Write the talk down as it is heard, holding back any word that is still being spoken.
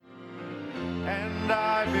And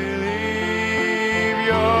I believe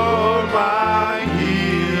you're my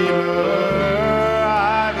healer.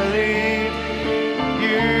 I believe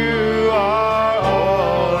you are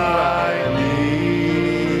all I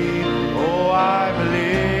need. Oh, I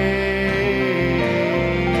believe.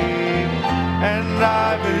 And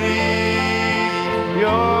I believe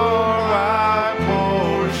you're my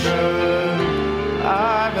portion.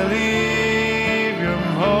 I believe you're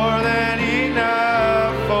more than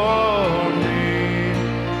enough for me.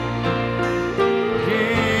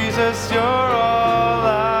 Jesus, you're all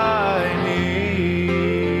I need.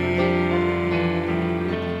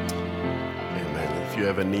 Amen. If you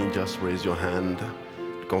ever need, just raise your hand.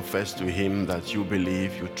 Confess to Him that you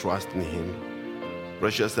believe, you trust in Him.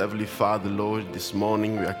 Precious Heavenly Father, Lord, this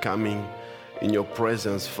morning we are coming in your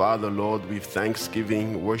presence, Father, Lord, with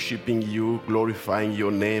thanksgiving, worshiping you, glorifying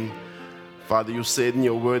your name. Father, you said in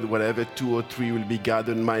your word, wherever 2 or 3 will be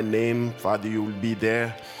gathered in my name, Father, you will be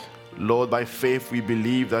there. Lord, by faith we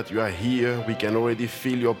believe that you are here. We can already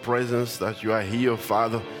feel your presence, that you are here,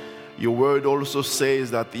 Father. Your word also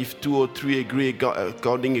says that if 2 or 3 agree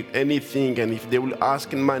according anything, and if they will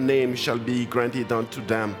ask in my name, shall be granted unto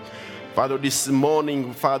them. Father, this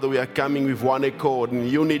morning, Father, we are coming with one accord in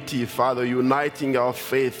unity, Father, uniting our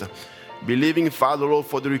faith, believing, Father, Lord,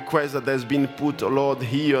 for the request that has been put, Lord,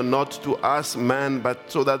 here, not to us, man,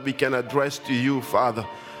 but so that we can address to you, Father.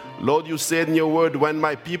 Lord, you said in your word, when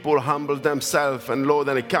my people humble themselves, and Lord,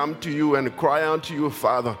 and come to you and cry unto you,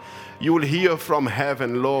 Father, you will hear from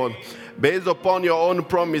heaven, Lord. Based upon your own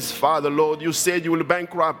promise, Father, Lord, you said you will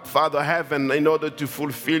bankrupt, Father, heaven in order to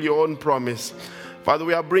fulfill your own promise. Father,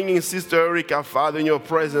 we are bringing Sister Erica, Father, in your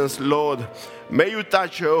presence, Lord. May you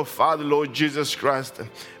touch her, Father, Lord Jesus Christ.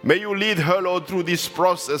 May you lead her, Lord, through this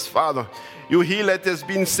process, Father. You heal, it has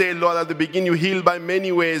been said, Lord, at the beginning, you heal by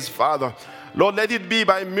many ways, Father. Lord, let it be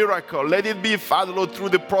by miracle. Let it be, Father, Lord, through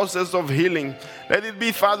the process of healing. Let it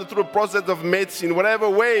be, Father, through the process of medicine. Whatever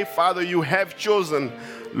way, Father, you have chosen.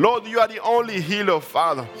 Lord, you are the only healer,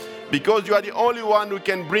 Father. Because you are the only one who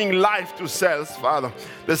can bring life to cells, Father.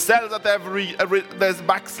 The cells that have that's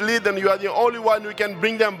backslidden, you are the only one who can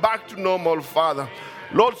bring them back to normal, Father.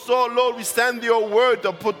 Lord, so, Lord, we send your word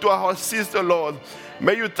to put to our sister, Lord.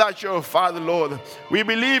 May you touch her, Father, Lord. We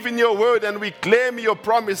believe in your word and we claim your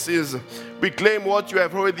promises. We claim what you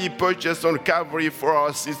have already purchased on Calvary for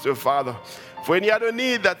our sister, Father. For any other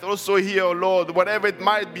need that also here, oh Lord, whatever it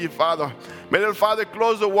might be, Father. May the Father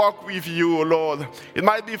close the walk with you, oh Lord. It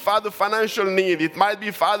might be, Father, financial need. It might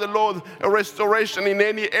be, Father, Lord, a restoration in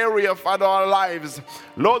any area, Father, our lives.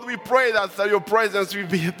 Lord, we pray that your presence will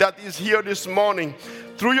be, that is here this morning.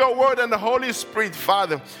 Through your word and the Holy Spirit,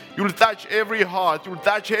 Father, you will touch every heart. You will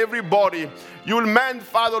touch every body. You will mend,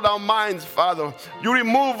 Father, our minds, Father. You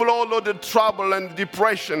remove, Lord, the trouble and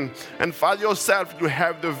depression. And, Father, yourself, you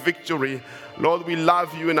have the victory. Lord, we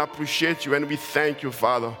love you and appreciate you, and we thank you,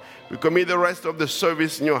 Father. We commit the rest of the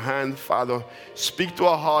service in your hand, Father. Speak to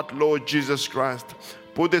our heart, Lord Jesus Christ.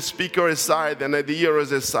 Put the speaker aside and the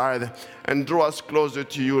hearers aside and draw us closer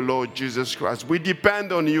to you, Lord Jesus Christ. We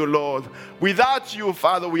depend on you, Lord. Without you,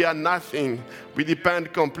 Father, we are nothing. We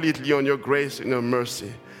depend completely on your grace and your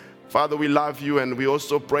mercy. Father, we love you, and we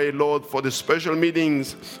also pray, Lord, for the special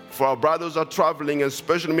meetings for our brothers who are traveling, and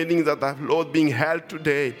special meetings that are, Lord, being held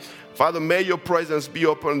today. Father, may your presence be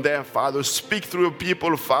upon there, Father. Speak through your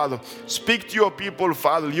people, Father. Speak to your people,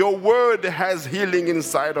 Father. Your word has healing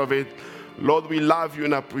inside of it. Lord, we love you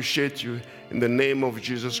and appreciate you. In the name of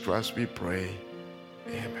Jesus Christ, we pray.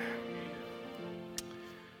 Amen.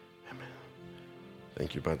 Amen.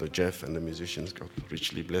 Thank you, Brother Jeff and the musicians. God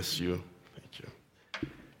richly bless you. Thank you.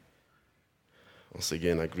 Once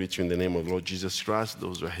again, I greet you in the name of Lord Jesus Christ,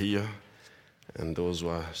 those who are here and those who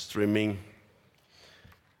are streaming.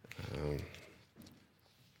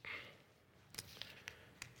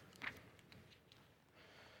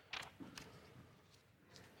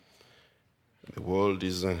 The world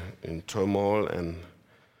is in turmoil,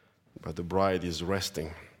 but the bride is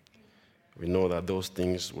resting. We know that those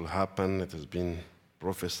things will happen. It has been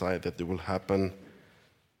prophesied that they will happen,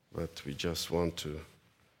 but we just want to,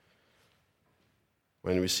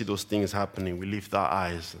 when we see those things happening, we lift our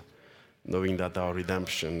eyes, knowing that our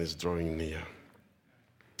redemption is drawing near.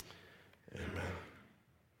 Amen.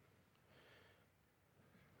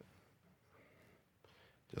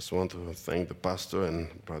 Just want to thank the pastor and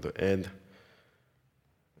Brother Ed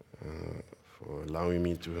for allowing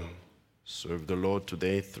me to serve the Lord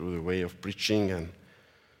today through the way of preaching and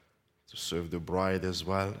to serve the bride as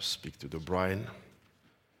well, speak to the bride.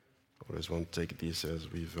 I always want to take this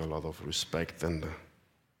as with a lot of respect and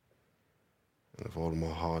of all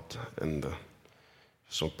my heart, and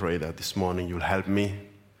So pray that this morning you'll help me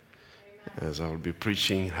as I will be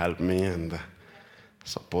preaching. Help me and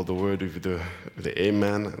support the word with the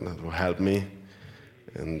amen, and that will help me.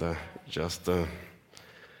 And just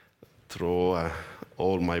throw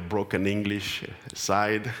all my broken English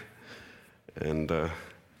aside, and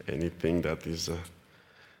anything that is,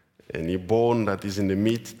 any bone that is in the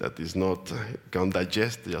meat that is not can't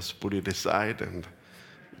digest, just put it aside and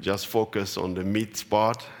just focus on the meat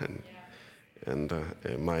part, and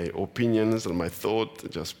my opinions and my thoughts,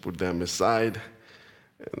 just put them aside.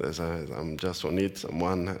 And as I'm just on it,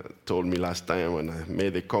 someone told me last time when I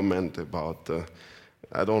made a comment about,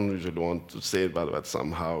 I don't usually want to say it, but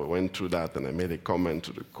somehow I went through that and I made a comment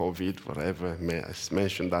to the COVID, whatever I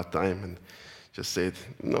mentioned that time, and just said,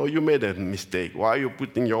 no, you made a mistake. Why are you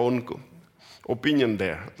putting your own opinion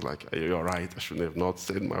there? I was like, you're right, I should have not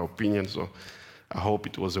said my opinion, so I hope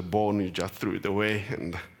it was a bone, you just threw it away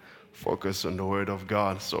and focus on the word of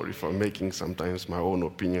God. Sorry for making sometimes my own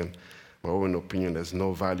opinion. My own opinion has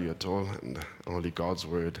no value at all, and only God's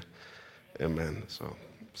word. Amen. So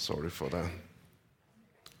sorry for that.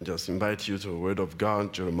 Just invite you to the word of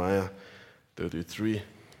God, Jeremiah 33.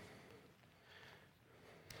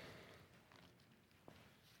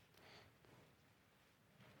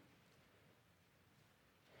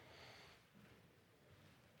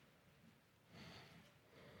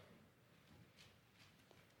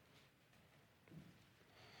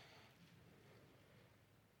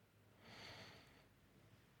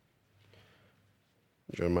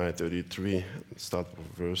 Jeremiah 33, start with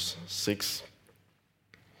verse 6.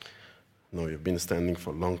 No, you've been standing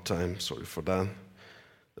for a long time. Sorry for that.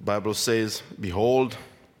 The Bible says, behold,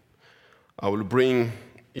 I will bring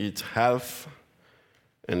it health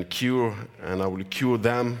and cure, and I will cure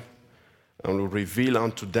them, and will reveal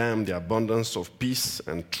unto them the abundance of peace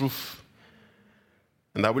and truth.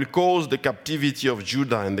 And I will cause the captivity of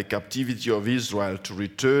Judah and the captivity of Israel to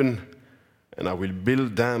return, and I will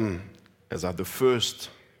build them as at the first.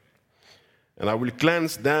 And I will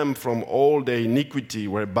cleanse them from all their iniquity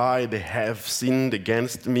whereby they have sinned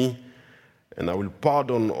against me, and I will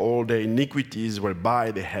pardon all their iniquities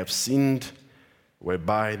whereby they have sinned,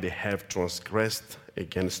 whereby they have transgressed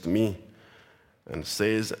against me. And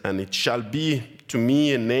says, and it shall be to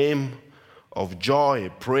me a name of joy, a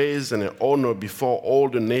praise, and an honor before all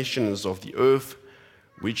the nations of the earth,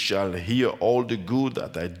 which shall hear all the good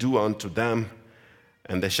that I do unto them.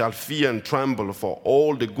 And they shall fear and tremble for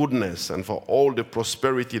all the goodness and for all the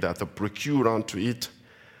prosperity that I procure unto it.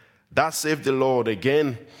 Thus saith the Lord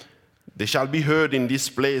again, they shall be heard in this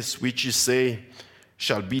place which ye say,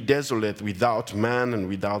 shall be desolate without man and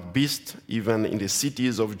without beast, even in the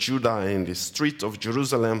cities of Judah and in the streets of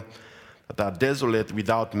Jerusalem, that are desolate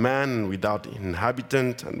without man and without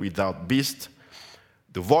inhabitant and without beast.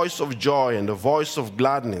 The voice of joy and the voice of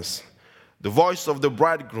gladness, the voice of the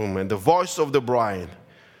bridegroom and the voice of the bride,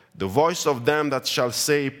 the voice of them that shall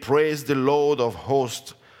say, praise the Lord of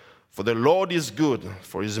hosts, for the Lord is good,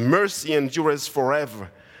 for his mercy endureth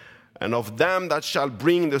forever. And of them that shall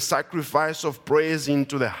bring the sacrifice of praise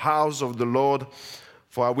into the house of the Lord,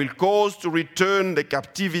 for I will cause to return the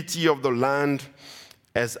captivity of the land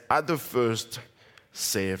as at the first,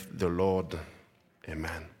 saith the Lord.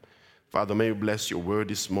 Amen. Father, may you bless your word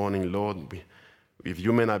this morning, Lord. With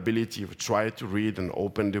human ability, we've tried to read and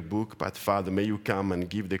open the book, but Father, may you come and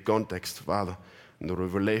give the context, Father, and the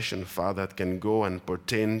revelation, Father, that can go and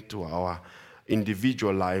pertain to our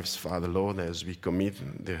individual lives, Father, Lord, as we commit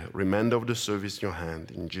the remainder of the service in your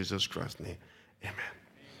hand. In Jesus Christ's name, amen.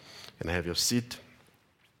 Can I have your seat?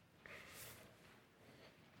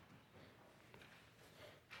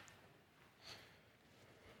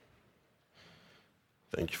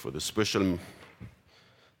 Thank you for the special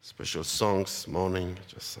songs this morning.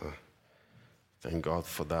 Just thank God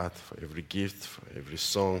for that, for every gift, for every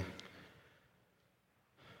song.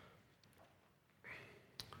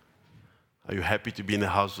 Are you happy to be in the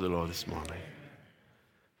house of the Lord this morning?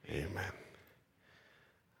 Amen.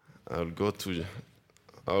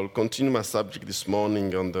 I'll continue my subject this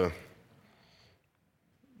morning on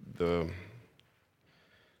the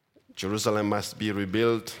Jerusalem must be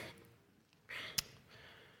rebuilt.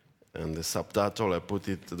 And the subtitle, I put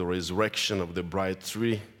it, the resurrection of the bride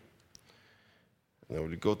tree. And I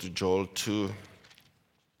will go to Joel 2,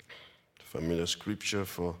 familiar scripture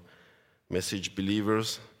for message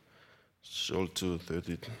believers. Joel 2,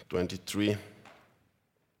 23.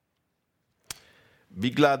 Be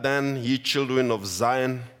glad then, ye children of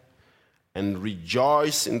Zion, and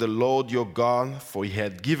rejoice in the Lord your God, for he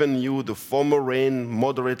hath given you the former rain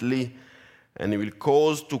moderately, and he will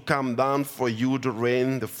cause to come down for you the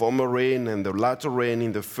rain, the former rain and the latter rain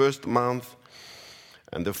in the first month.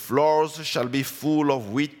 And the floors shall be full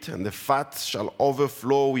of wheat, and the fat shall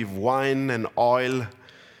overflow with wine and oil.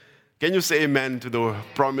 Can you say amen to the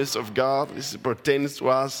promise of God? This pertains to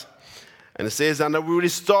us. And it says, and I will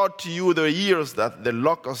restore to you the years that the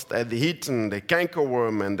locust had eaten, the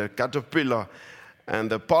cankerworm and the caterpillar, and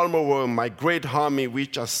the palmer worm, my great army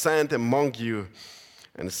which I sent among you.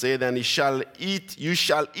 And said, and you shall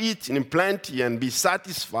eat in plenty and be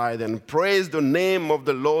satisfied, and praise the name of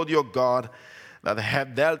the Lord your God, that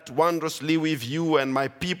have dealt wondrously with you, and my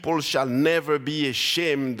people shall never be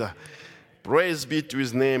ashamed. Praise be to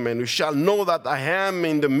his name. And you shall know that I am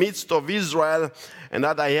in the midst of Israel, and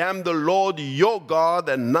that I am the Lord your God,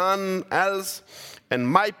 and none else, and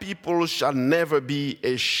my people shall never be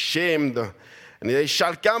ashamed. And it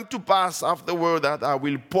shall come to pass afterward that I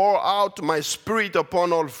will pour out my spirit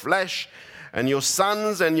upon all flesh, and your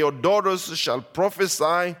sons and your daughters shall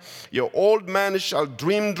prophesy, your old men shall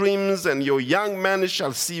dream dreams, and your young men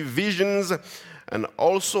shall see visions, and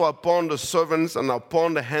also upon the servants and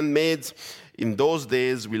upon the handmaids in those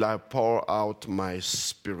days will I pour out my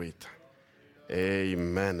spirit.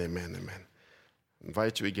 Amen, amen, amen. I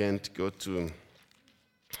invite you again to go to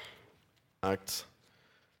Acts.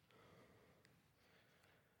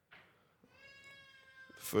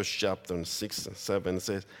 First chapter and 6 and 7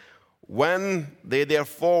 says, when they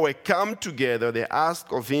therefore were come together, they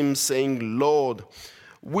asked of him, saying, Lord,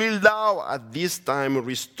 wilt thou at this time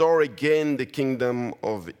restore again the kingdom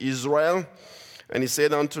of Israel? And he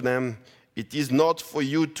said unto them, it is not for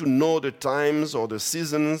you to know the times or the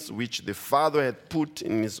seasons which the Father had put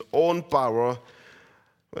in his own power.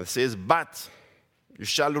 But it says, but you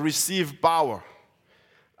shall receive power.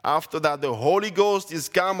 After that, the Holy Ghost is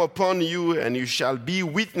come upon you, and you shall be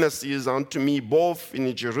witnesses unto me both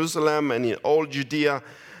in Jerusalem and in all Judea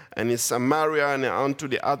and in Samaria and unto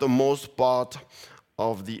the uttermost part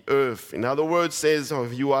of the earth. In other words, says,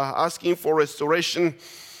 you are asking for restoration,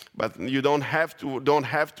 but you don't have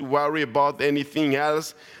to worry about anything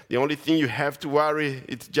else. The only thing you have to worry,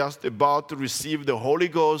 it's just about to receive the Holy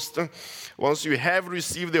Ghost. Once you have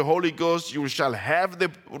received the Holy Ghost, you shall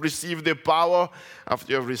receive the power.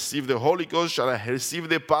 After you have received the Holy Ghost, shall receive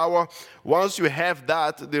the power. Once you have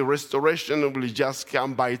that, the restoration will just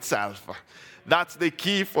come by itself. That's the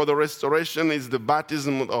key for the restoration, is the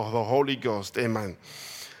baptism of the Holy Ghost. Amen.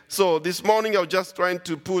 So this morning, I was just trying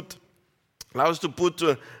to put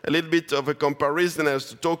a little bit of a comparison as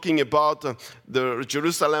to talking about the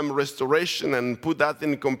Jerusalem restoration, and put that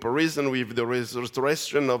in comparison with the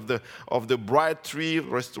restoration of the bride tree,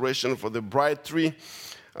 restoration for the bride tree.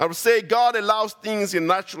 I would say God allows things in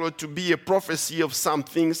natural to be a prophecy of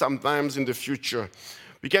something sometimes in the future.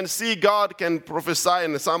 We can see God can prophesy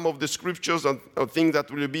in some of the scriptures on things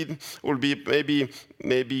that will be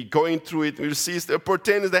maybe going through it. We'll see it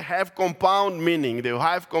pertains, they have compound meaning. They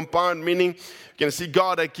have compound meaning. You can see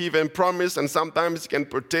God a given promise, and sometimes it can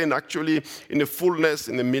pertain actually in the fullness,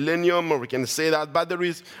 in the millennium, or we can say that. But there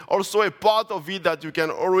is also a part of it that you can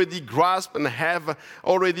already grasp and have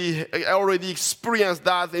already experienced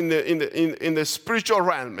that in the spiritual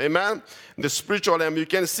realm. Amen? In the spiritual realm, you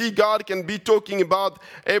can see God can be talking about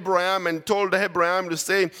Abraham and told Abraham to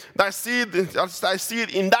say, thy seed,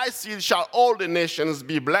 in thy seed shall all the nations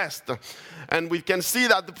be blessed. And we can see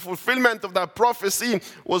that the fulfillment of that prophecy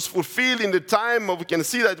was fulfilled in the time of, we can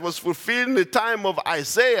see that it was fulfilled in the time of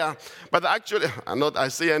Isaiah, but actually, not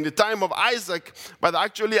Isaiah, in the time of Isaac, but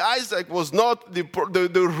actually Isaac was not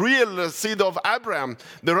the real seed of Abraham.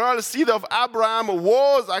 The real seed of Abraham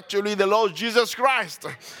was actually the Lord Jesus Christ.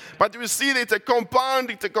 But we see that it's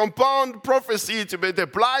a compound prophecy. It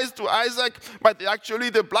applies to Isaac, but actually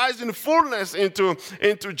it applies in fullness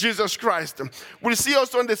into Jesus Christ. We see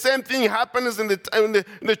also the same thing happens in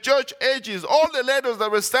the church ages. All the letters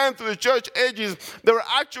that were sent to the church ages, they were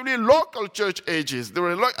actually local church ages. They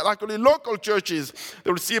were actually local churches.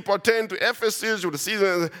 They would see it pertain to Ephesus, you would see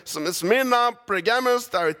Smyrna, Pergamos,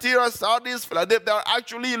 Thyatira, Sardis, Philadelphia. They are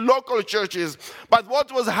actually local churches. But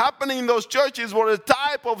what was happening in those churches was a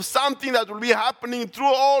type of something that will be happening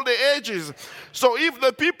through all the ages. So if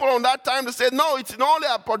the people on that time said, no, it's only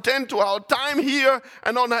pertain to our time here,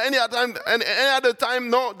 and on any other time,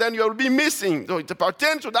 no, then you'll be missing. So it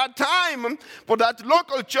pertains to that time for that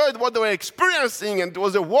local church, what they were experiencing, and it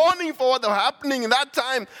was a warning for what was happening in that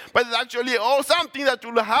time, but it's actually all something that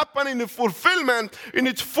will happen in the fulfillment, in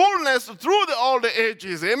its fullness through all the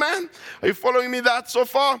ages. Amen? Are you following me that so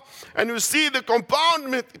far? And you see the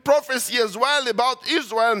compound prophecy as well about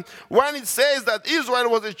Israel, when it says that Israel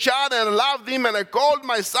was a child and I loved him and I called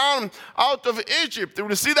my son out of Egypt. You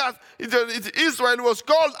will see that Israel was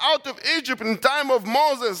called out of Egypt in the time of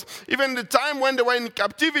Moses. Even the time when they were in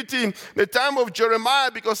captivity, the time of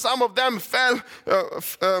Jeremiah, because some of them fell,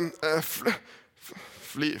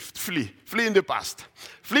 flee in the past.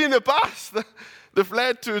 Flee in the past. They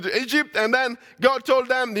fled to Egypt, and then God told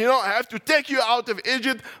them, I have to take you out of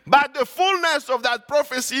Egypt. But the fullness of that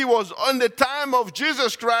prophecy was on the time of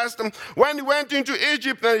Jesus Christ, when he went into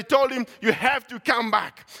Egypt, and he told him, you have to come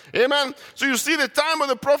back. Amen? So you see the time of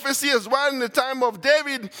the prophecy as well in the time of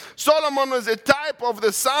David. Solomon was a type of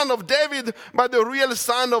the son of David, but the real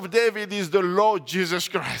son of David is the Lord Jesus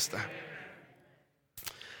Christ.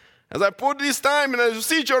 As I put this time, and as you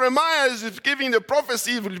see, Jeremiah is giving the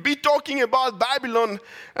prophecy, he will be talking about Babylon.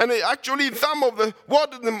 And actually, some of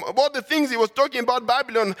what the things he was talking about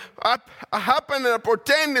Babylon happened and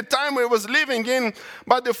pertained the time we was living in.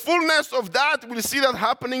 But the fullness of that, we'll see that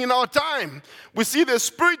happening in our time. We see the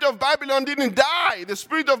spirit of Babylon didn't die. The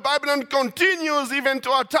spirit of Babylon continues even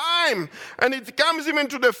to our time. And it comes even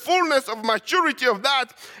to the fullness of maturity of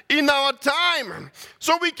that in our time.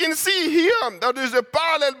 So we can see here that there's a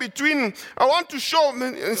parallel between, I want to show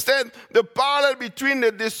instead the parallel between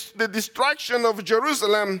the destruction of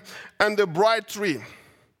Jerusalem and the bride tree.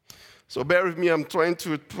 So bear with me, I'm trying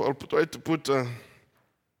to put a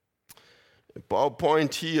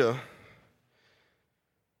PowerPoint here.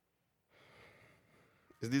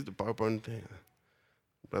 Is this the PowerPoint?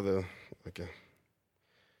 Brother, okay. I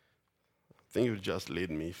think you just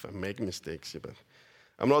lead me if I make mistakes, but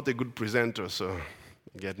I'm not a good presenter, so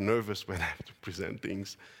I get nervous when I have to present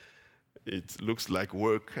things. It looks like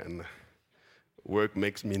work, and work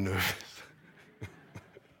makes me nervous.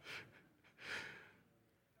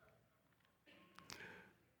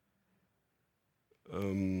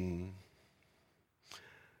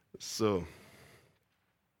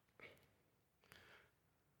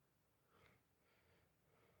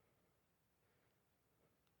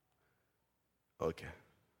 Okay,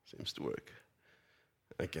 seems to work.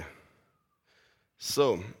 Okay.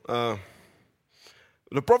 So,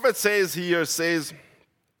 the prophet says, he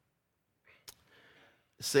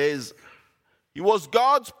was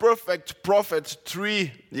God's perfect prophet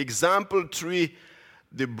tree, the example tree,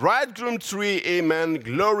 the bridegroom tree, amen,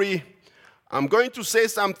 glory. I'm going to say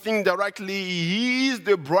something directly. He is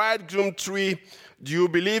the bridegroom tree. Do you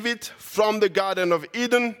believe it? From the Garden of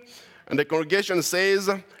Eden. And the congregation says,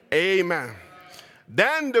 amen.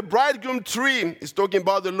 Then the bridegroom tree is talking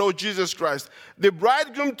about the Lord Jesus Christ. The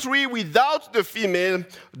bridegroom tree without the female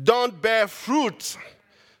don't bear fruit.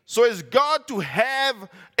 So it's God to have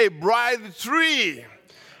a bride tree.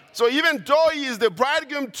 So even though he is the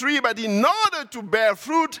bridegroom tree, but in order to bear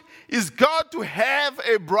fruit, is God to have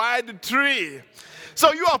a bride tree.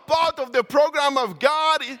 So you are part of the program of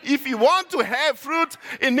God. If you want to have fruit,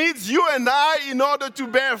 it needs you and I in order to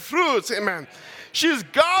bear fruit. Amen. She's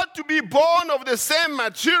got to be born of the same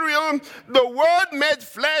material, the Word made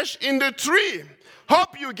flesh in the tree.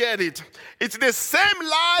 Hope you get it. It's the same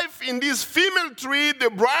life in this female tree, the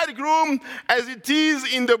bridegroom, as it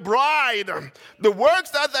is in the bride. The works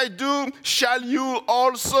that I do shall you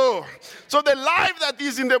also. So the life that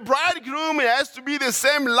is in the bridegroom has to be the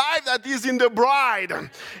same life that is in the bride.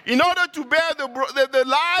 In order to bear the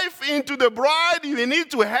life into the bride, you need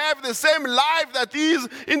to have the same life that is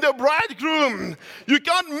in the bridegroom. You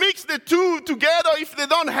can't mix the two together if they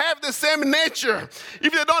don't have the same nature.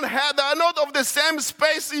 If they are not of the same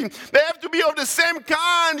species, they have to be of the same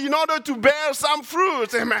kind in order to bear some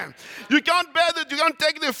fruit. Amen. You can't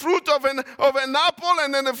take the fruit of an apple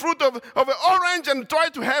and then the fruit of an orange and try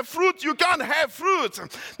to have fruit. You can't have fruit.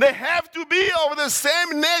 They have to be of the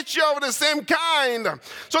same nature, of the same kind.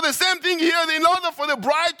 So the same thing here, in order for the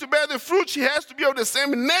bride to bear the fruit, she has to be of the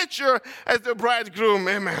same nature as the bridegroom.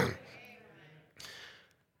 Amen.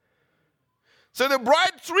 So the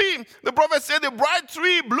bride tree, the prophet said the bride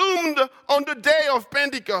tree bloomed on the day of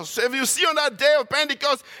Pentecost. So if you see on that day of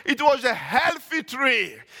Pentecost, it was a healthy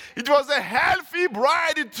tree. It was a healthy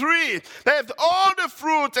bride tree. They had all the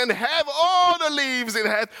fruit and have all the leaves. It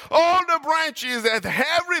had all the branches. It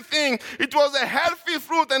had everything. It was a healthy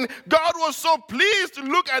fruit. And God was so pleased to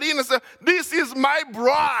look at it and say, this is my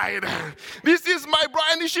bride. This is my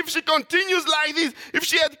bride. And if she continues like this, if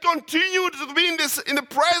she had continued to be in the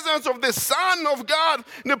presence of the Son of God,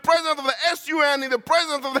 in the presence of the S-U-N, in the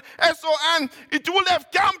presence of the S-O-N, it would have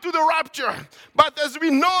come to the rapture. But as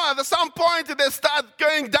we know, at some point they start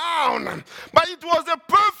going down. But it was a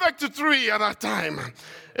perfect tree at that time.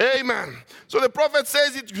 Amen. So the prophet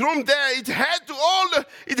says it room there, it had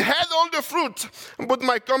all the fruit. But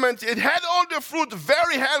my comment, it had all the fruit,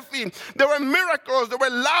 very healthy. There were miracles, there were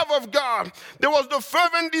love of God. There was the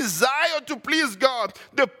fervent desire to please God,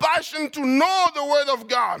 the passion to know the word of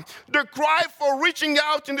God, the cry for reaching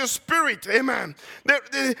out in the spirit. Amen.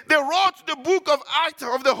 They wrote the book of Acts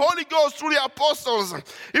of the Holy Ghost through the apostles.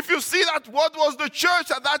 If you see that what was the church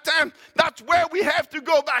at that time, that's where we have to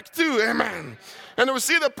go back to. Amen. And we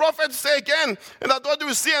see the prophets say again, and that's what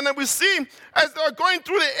we see. And then we see, as they're going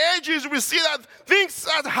through the ages, we see that things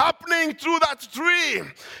are happening through that tree.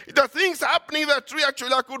 The things happening in that tree,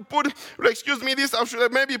 actually, I could put, excuse me, this, I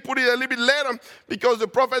should maybe put it a little bit later, because the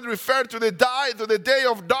prophet referred to the day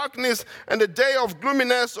of darkness and the day of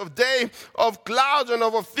gloominess, of day of clouds and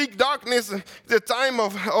of a thick darkness, the time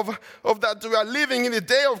of that we are living in the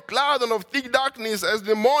day of cloud and of thick darkness, as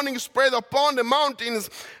the morning spread upon the mountains,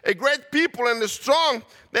 a great people and the strong,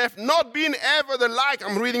 they have not been ever the like.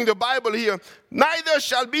 I'm reading the Bible here. Neither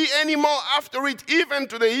shall be any more after it, even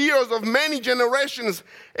to the years of many generations.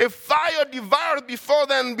 A fire devoured before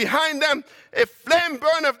them, behind them. A flame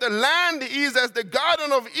burneth. The land is as the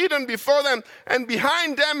garden of Eden before them, and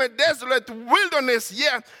behind them a desolate wilderness.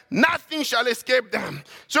 Yet nothing shall escape them.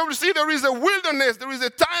 So we see there is a wilderness, there is a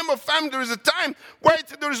time of famine, there is a time where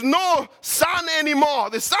there is no sun anymore.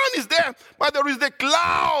 The sun is there, but there is the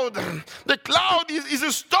cloud. The cloud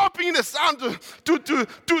is stopping the sun to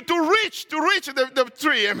reach the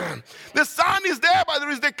tree. Amen. The sun is there, but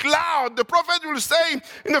there is the cloud. The prophet will say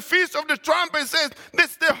in the Feast of the Trumpet, says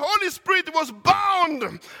this: the Holy Spirit was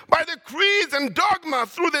bound by the creeds and dogma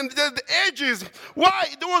through the ages. Why?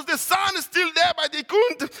 There was the sun still there, but it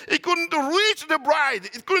couldn't reach the bride.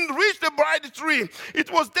 It couldn't reach the bride tree.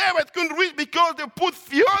 It was there, but it couldn't reach because they put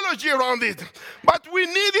theology around it. But we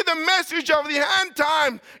needed the message of the end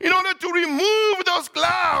time in order to remove those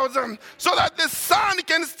clouds so that the sun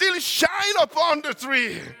can still shine upon the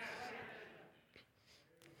tree.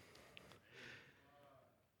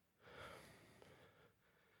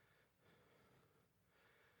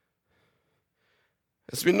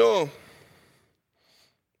 As we know,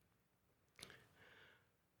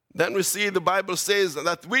 then we see the Bible says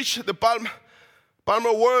that which the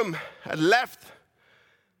palmer worm had left,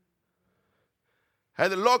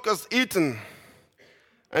 had the locust eaten.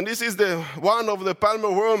 And this is the one of the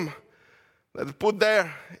palmer worm that put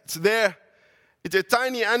there. It's there. It's a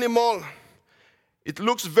tiny animal. It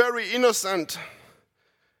looks very innocent.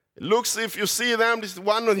 It looks, if you see them, this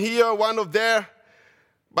one here, one of there.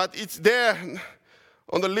 But it's there.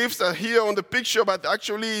 On the leaves are here on the picture, but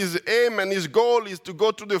actually his aim and his goal is to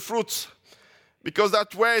go to the fruits. Because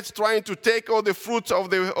that's where it's trying to take all the fruits of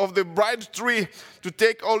the bride tree, to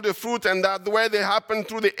take all the fruit, and that where they happened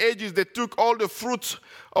through the ages, they took all the fruits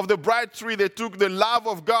of the bride tree. They took the love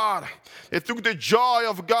of God. They took the joy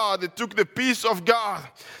of God. They took the peace of God.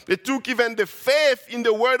 They took even the faith in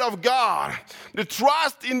the word of God, the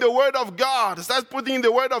trust in the word of God. Start putting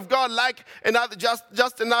the word of God like another,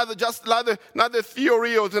 another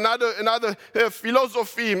theory or another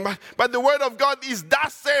philosophy. But the word of God is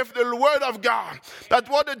thus saith the word of God. That's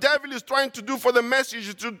what the devil is trying to do for the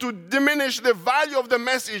message, to diminish the value of the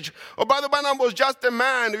message. Oh, Brother Branham was just a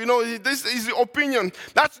man. This is the opinion.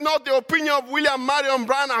 That's not the opinion of William Marion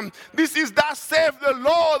Branham. This is thus saith the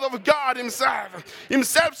Lord of God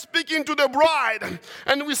himself speaking to the bride.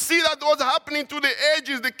 And we see that what's happening to the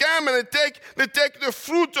ages. They come and they take the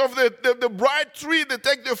fruit of the bride tree. They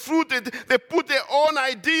take the fruit. They put their own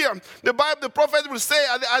idea. The prophet will say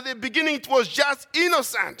at the beginning it was just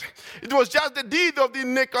innocent. It was just the deed of the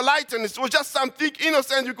Nicolaitans. It was just something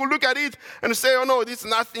innocent. You could look at it and say, oh no, this is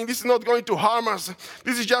nothing. This is not going to harm us.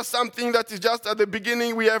 This is just something that is just at the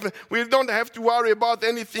beginning. We don't have to worry about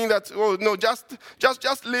anything that, oh no, just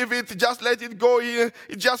leave it. Just let it go. It's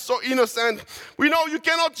just so innocent. We know you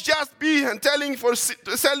cannot just be telling to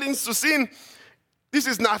sin. This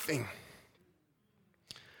is nothing.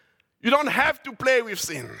 You don't have to play with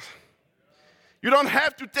sin. You don't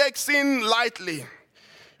have to take sin lightly.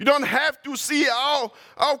 You don't have to see how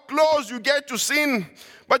close you get to sin,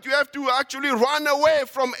 but you have to actually run away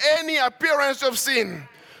from any appearance of sin.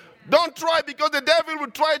 Don't try, because the devil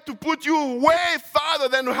will try to put you way farther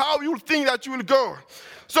than how you think that you will go.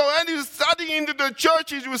 So when you study into the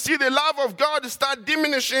churches, you see the love of God start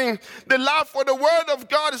diminishing. The love for the word of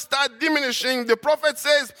God start diminishing. The prophet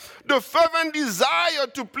says, the fervent desire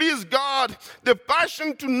to please God, the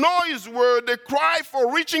passion to know his word, the cry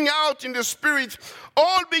for reaching out in the spirit,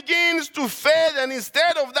 all begins to fade. And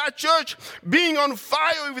instead of that church being on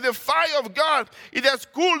fire with the fire of God, it has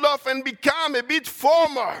cooled off and become a bit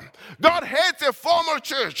formal. God hates a formal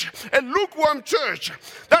church, a lukewarm church.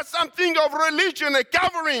 That's something of religion, a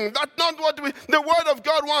covering. That's not what the word of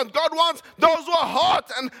God wants. God wants those who are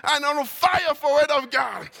hot and on fire for the word of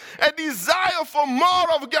God. A desire for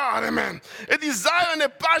more of God, amen. A desire and a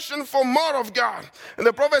passion for more of God. And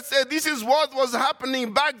the prophet said this is what was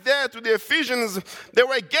happening back there to the Ephesians. They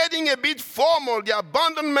were getting a bit formal. The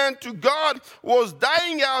abandonment to God was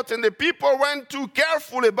dying out, and the people weren't too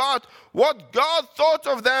careful about what God thought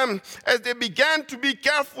of them as they began to be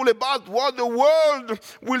careful about what the world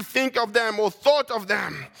will think of them or thought of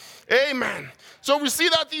them. Amen. So we see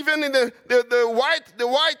that even in the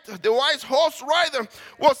white horse rider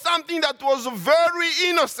was something that was very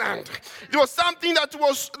innocent. It was something that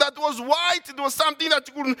was white. It was something that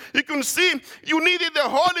you couldn't see. You needed the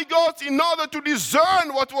Holy Ghost in order to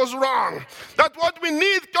discern what was wrong. That's what we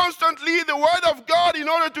need constantly, the word of God, in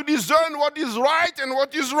order to discern what is right and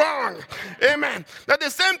what is wrong. Amen. That's the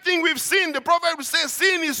same thing we've seen. The prophet says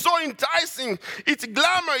sin is so enticing. It's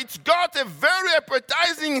glamour. It's got a very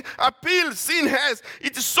appetizing appeal. Sin has.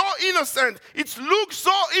 It is so innocent. It looks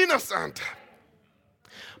so innocent.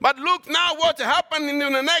 But look now what happened in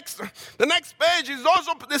the next page is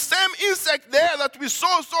also the same insect there that we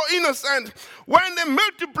saw so innocent. When they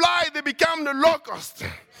multiply, they become the locust.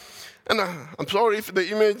 And I'm sorry if the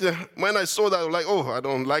image, when I saw that, I was like, oh, I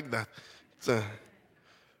don't like that.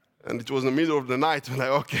 And it was in the middle of the night. I'm like,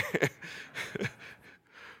 okay.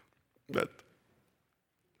 But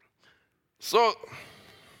so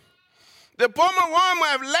the palmer worm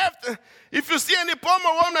have left. If you see any palmer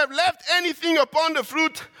worm have left anything upon the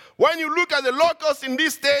fruit, when you look at the locust in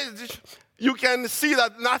this stage, you can see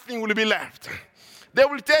that nothing will be left. They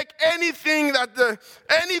will take anything that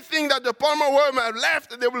the palmer worm have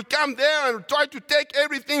left. They will come there and try to take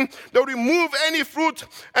everything. They will remove any fruit,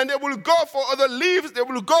 and they will go for other leaves. They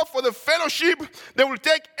will go for the fellowship. They will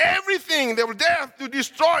take everything. They will dare to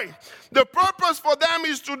destroy. The purpose for them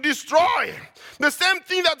is to destroy. The same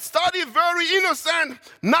thing that started very innocent,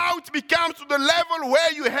 now it becomes to the level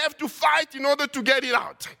where you have to fight in order to get it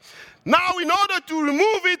out. Now, in order to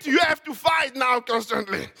remove it, you have to fight now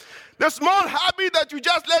constantly. The small habit that you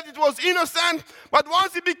just let it was innocent, but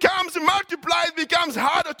once it becomes multiplied, it becomes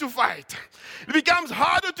harder to fight. It becomes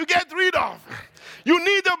harder to get rid of. You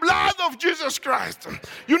need the blood of Jesus Christ.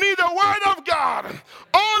 You need the word of God.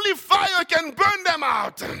 Only fire can burn them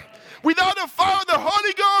out. Without the fire of the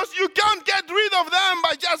Holy Ghost, you can't get rid of them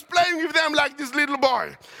by just playing with them like this little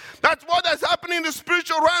boy. That's what has happened in the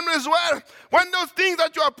spiritual realm as well. When those things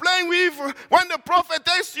that you are playing with, when the prophet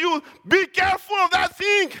tells you, be careful of that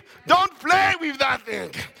thing. Don't play with that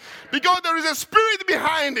thing. Because there is a spirit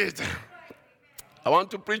behind it. I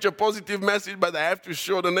want to preach a positive message, but I have to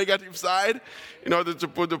show the negative side in order to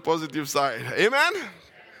put the positive side. Amen?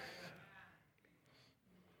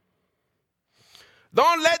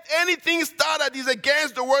 Don't let anything start that is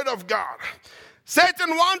against the word of God. Satan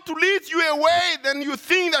wants to lead you away than you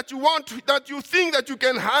think that you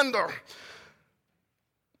can handle.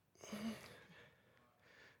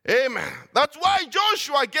 Amen. That's why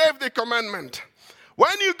Joshua gave the commandment.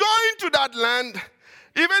 When you go into that land,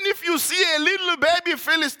 even if you see a little baby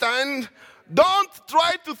Philistine, don't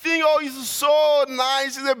try to think, oh, he's so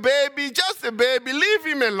nice, he's a baby, just a baby. Leave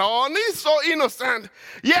him alone. He's so innocent.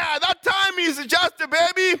 Yeah, at that time he's just a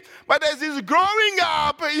baby, but as he's growing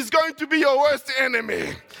up, he's going to be your worst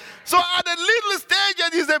enemy. So at the little stage that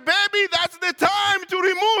he's a baby, that's the time to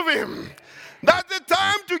remove him. That's the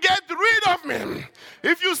time to get rid of him.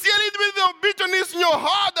 If you see a little bit of bitterness in your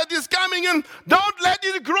heart that is coming in, don't let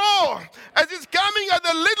it grow. As it's coming at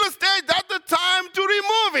the little stage, that's the time to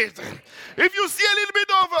remove it. If you see a little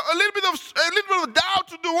bit of doubt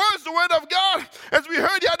towards the word of God, as we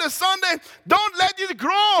heard the other Sunday, don't let it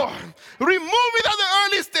grow. Remove it at the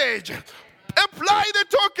early stage. Apply the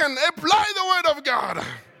token. Apply the word of God.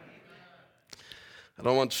 I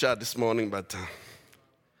don't want to shout this morning, but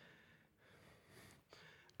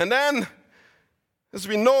and then, as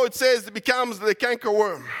we know, it says it becomes the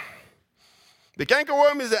cankerworm. The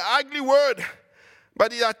cankerworm is an ugly word,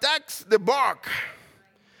 but it attacks the bark.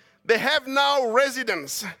 They have now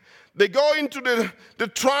residence. They go into the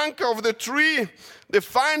trunk of the tree. They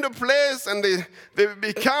find a place and they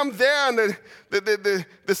become there, and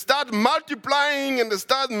they start multiplying, and they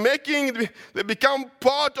start making. They become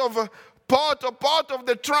part of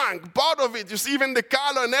the trunk, part of it. You see, even the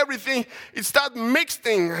color and everything, it starts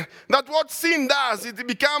mixing. That's what sin does. It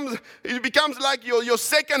becomes like your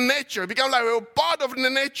second nature. It becomes like a part of the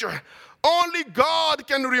nature. Only God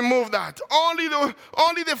can remove that. Only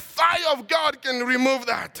the fire of God can remove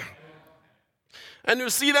that. And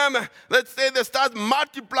you see them, let's say they start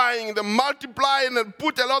multiplying. They multiply and they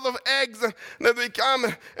put a lot of eggs. And they become,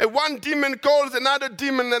 one demon calls another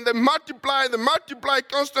demon, and they multiply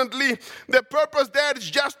constantly. The purpose there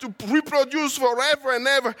is just to reproduce forever and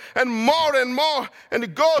ever, and more. And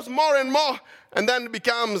it goes more and more. And then it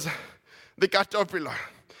becomes the caterpillar.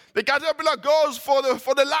 The caterpillar goes for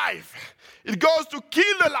the life. It goes to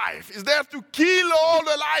kill the life. It's there to kill all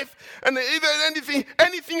the life. And either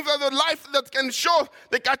anything for the life that can show,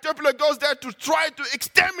 the caterpillar goes there to try to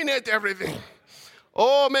exterminate everything.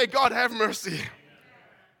 Oh, may God have mercy.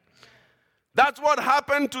 That's what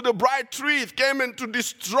happened to the bright tree. It came in to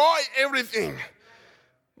destroy everything.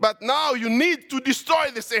 But now you need to destroy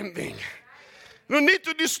the same thing. You need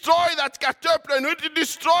to destroy that caterpillar. You need to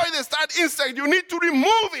destroy that insect. You need to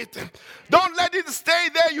remove it. Don't let it stay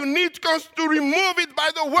there. You need to remove it by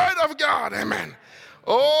the word of God. Amen.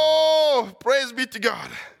 Oh, praise be to God.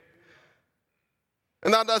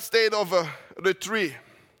 Another state of the tree.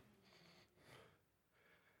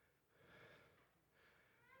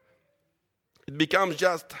 It becomes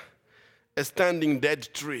just a standing dead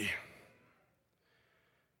tree.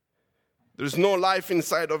 There is no life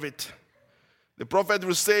inside of it. The prophet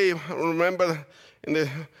will say, remember in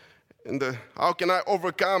the how can I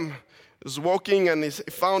overcome? He was walking and he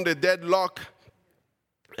found a dead log,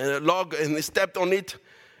 and he stepped on it.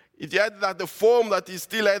 It had that the form that he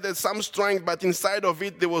still had some strength, but inside of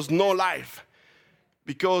it there was no life,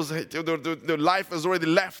 because the life has already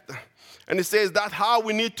left. And he says that's how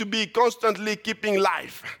we need to be, constantly keeping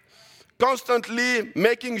life, constantly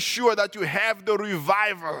making sure that you have the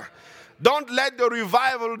revival. Don't let the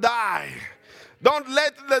revival die. Don't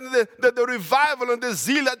let the revival and the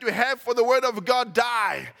zeal that you have for the word of God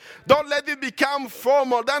die. Don't let it become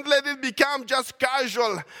formal. Don't let it become just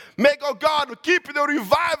casual. Make, oh God, keep the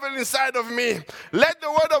revival inside of me. Let the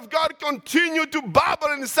word of God continue to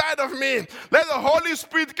bubble inside of me. Let the Holy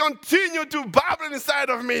Spirit continue to bubble inside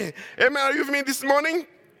of me. Amen. Are you with me this morning?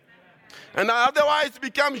 And otherwise it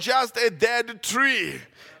becomes just a dead tree.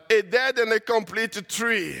 A dead and a complete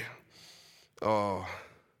tree. Oh.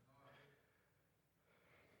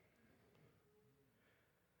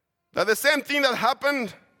 That's the same thing that happened.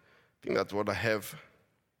 I think that's what I have.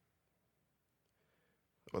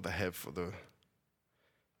 What I have for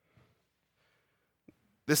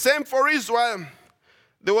the same for Israel.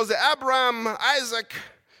 There was Abraham, Isaac,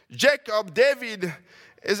 Jacob, David,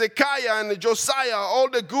 Hezekiah, and Josiah, all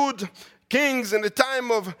the good kings in the time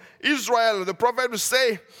of Israel. The prophet will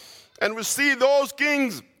say, and we see those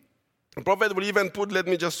kings. The prophet will even put, let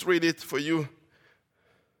me just read it for you.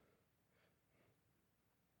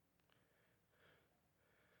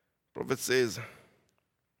 Prophet says,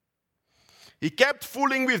 he kept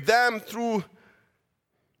fooling with them through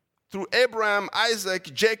Abraham,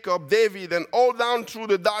 Isaac, Jacob, David, and all down through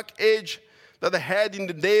the dark age that they had in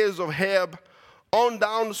the days of Ahab, on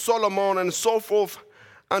down Solomon and so forth,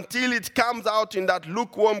 until it comes out in that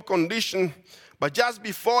lukewarm condition. But just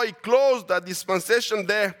before he closed that dispensation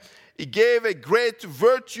there, he gave a great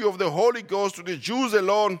virtue of the Holy Ghost to the Jews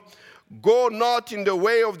alone. Go not in the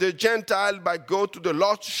way of the Gentile, but go to the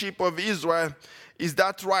lost sheep of Israel. Is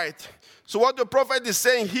that right? So what the prophet is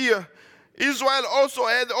saying here, Israel also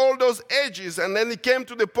had all those ages, and then it came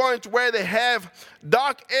to the point where they have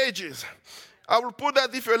dark ages. I will put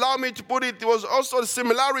that, if you allow me to put it, it was also a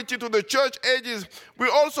similarity to the church ages. We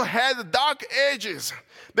also had dark ages.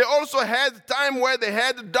 They also had time where they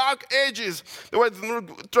had dark ages. There was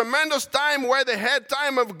tremendous time where they had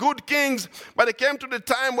time of good kings, but it came to the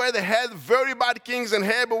time where they had very bad kings, and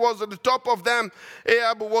Ahab was at the top of them.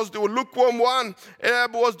 Ahab was the lukewarm one.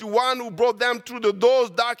 Ahab was the one who brought them through those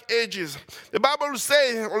dark ages. The Bible will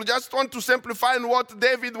say, I just want to simplify what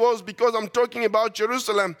David was, because I'm talking about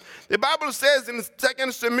Jerusalem. The Bible says in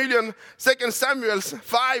 2 Samuel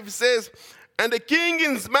 5 says, and the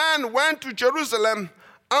king's man went to Jerusalem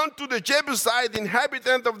unto the Jebusite,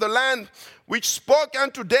 inhabitant of the land, which spoke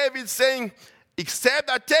unto David, saying, except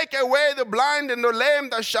I take away the blind and the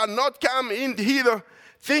lame, that shall not come in hither,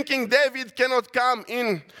 thinking David cannot come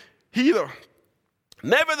in hither.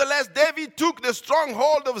 Nevertheless, David took the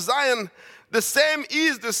stronghold of Zion, the same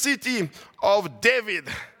is the city of David.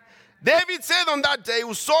 David said on that day,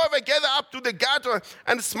 whosoever gather up to the gather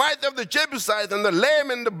and smite of the Jebusites and the lame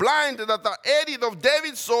and the blind that are aided of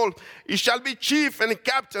David's soul, he shall be chief and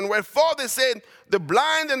captain. Wherefore they said, the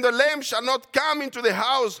blind and the lame shall not come into the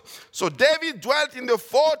house. So David dwelt in the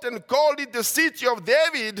fort and called it the city of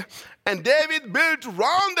David. And David built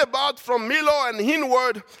round about from Millo and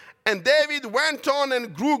inward. And David went on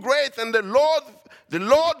and grew great, and the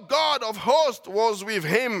Lord God of hosts was with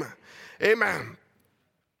him. Amen.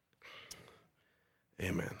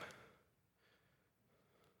 Amen.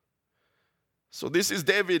 So this is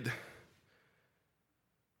David.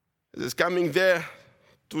 He is coming there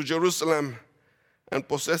to Jerusalem and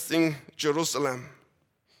possessing Jerusalem.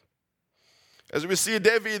 As we see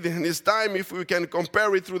David in his time, if we can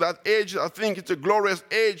compare it through that age, I think it's a glorious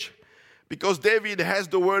age because David has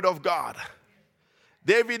the word of God.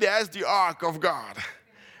 David has the ark of God.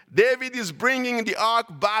 David is bringing the ark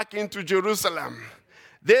back into Jerusalem.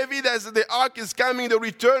 David, as the ark is coming, the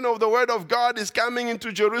return of the word of God is coming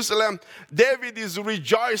into Jerusalem. David is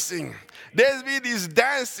rejoicing. David is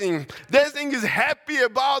dancing. David is happy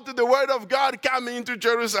about the word of God coming into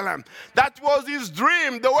Jerusalem. That was his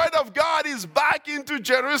dream. The word of God is back into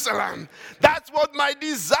Jerusalem. That's what my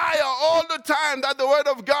desire all the time, that the word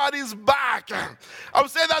of God is back. I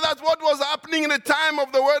would say that that's what was happening in the time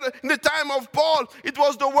of the word, in the time of Paul. It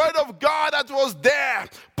was the word of God that was there.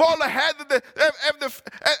 Paul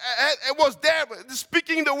was there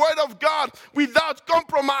speaking the word of God without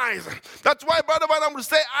compromise. That's why Brother Branham would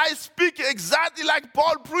say, I speak exactly like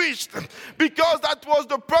Paul preached, because that was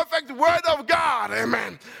the perfect word of God.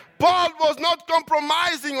 Amen. Paul was not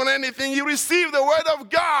compromising on anything. He received the word of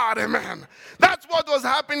God. Amen. That's what was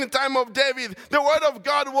happening in the time of David. The word of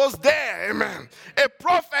God was there. Amen. A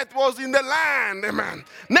prophet was in the land. Amen.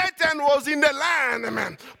 Nathan was in the land.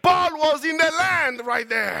 Amen. Paul was in the land right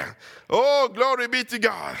there. Oh, glory be to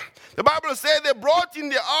God. The Bible says they brought in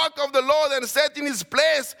the ark of the Lord and set in his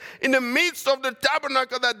place in the midst of the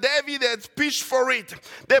tabernacle that David had pitched for it.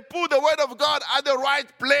 They put the word of God at the right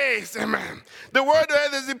place. Amen. The word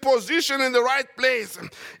is in position in the right place.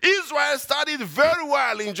 Israel studied very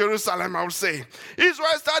well in Jerusalem, I would say.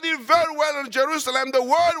 Israel studied very well in Jerusalem. The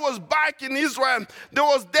word was back in Israel. There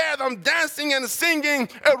was there them dancing and singing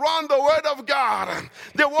around the word of God.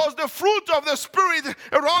 There was the fruit of the Spirit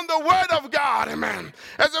around the word of God. Amen.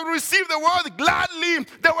 As they received the word gladly,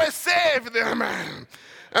 they were saved. Amen.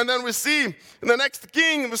 And then we see in the next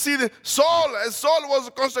king, we see Saul, as Saul was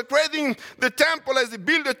consecrating the temple, as he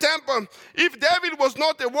built the temple. If David was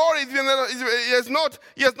not a warrior, he has not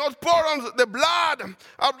poured on the blood,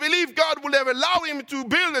 I believe God would have allowed him to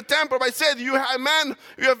build the temple. But he said, you have men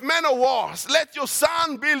of wars. Let your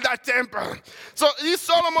son build that temple. So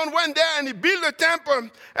Solomon went there and he built the temple.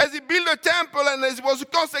 As he built the temple and as he was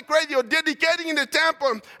consecrating or dedicating the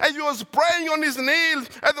temple, as he was praying on his knees,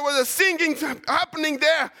 and there was a singing happening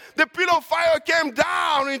there, the pillar of fire came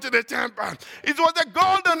down into the temple. It was a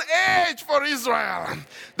golden age for Israel.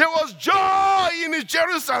 There was joy in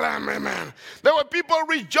Jerusalem. Amen. There were people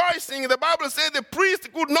rejoicing. The Bible says the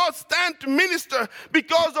priest could not stand to minister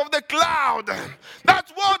because of the cloud.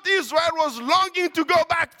 That's what Israel was longing to go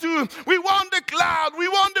back to. We want the cloud. We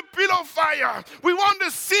want the pillar of fire. We want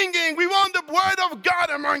the singing. We want the word of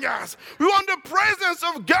God among us. We want the presence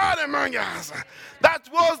of God among us. That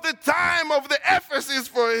was the time of the Ephesus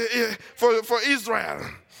for Israel.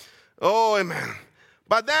 Oh, amen.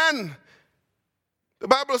 But then, the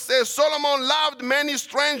Bible says, Solomon loved many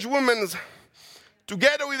strange women,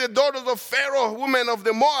 together with the daughters of Pharaoh, women of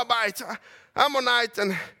the Moabite, Ammonite,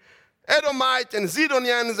 and Edomite, and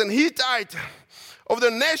Zidonians, and Hittite, of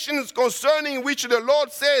the nations concerning which the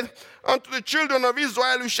Lord said unto the children of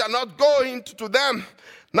Israel, you shall not go into them,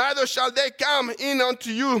 neither shall they come in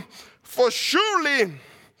unto you. For surely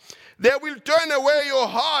they will turn away your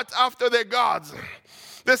heart after their gods.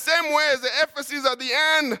 The same way as the Ephesus at the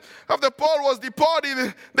end of the Paul was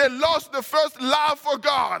deported, they lost the first love for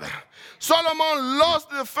God. Solomon lost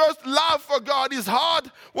the first love for God. His heart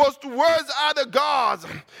was towards other gods.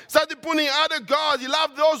 Started putting other gods. He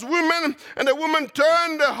loved those women, and the women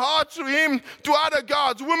turned their hearts to him, to other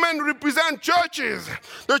gods. Women represent churches.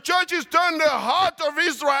 The churches turned the heart of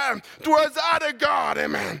Israel towards other God.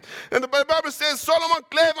 Amen. And the Bible says Solomon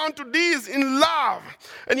clave unto these in love.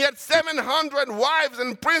 And he had 700 wives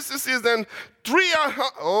and princesses and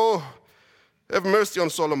 300. Oh, have mercy on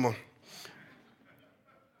Solomon.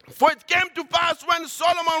 For it came to pass when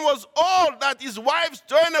Solomon was old that his wives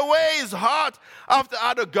turned away his heart after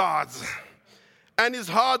other gods. And his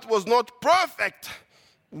heart was not perfect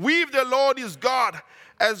with the Lord his God,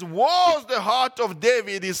 as was the heart of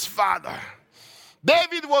David his father.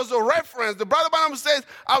 David was a reference. The brother Branham says,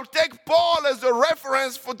 I'll take Paul as a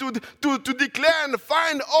reference to declare and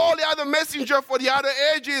find all the other messengers for the other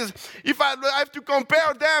ages. If I have to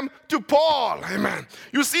compare them to Paul, amen.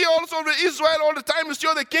 You see also Israel all the time, you see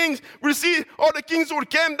all the kings, we see all the kings who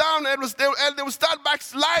came down and they would start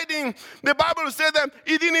backsliding. The Bible said that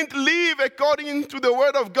he didn't live according to the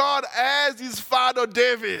word of God as his father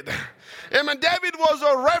David. Amen. David was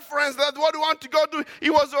a reference. That's what we want to go to. He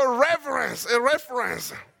was a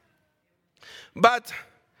reference. But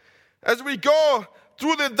as we go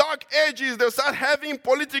through the dark ages, they start having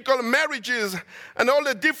political marriages and all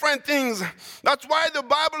the different things. That's why the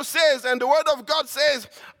Bible says, and the Word of God says,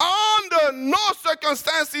 under no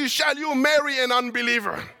circumstances shall you marry an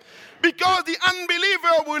unbeliever. Because the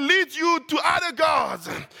unbeliever will lead you to other gods,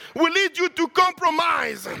 will lead you to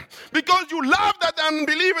compromise. Because you love that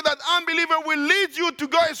unbeliever will lead you to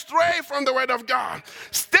go astray from the word of God.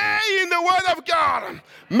 Stay in the word of God.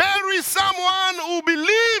 Marry someone who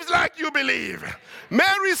believes like you believe.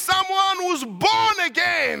 Marry someone who's born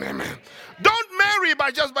again. Amen. Don't marry by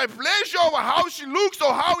pleasure over how she looks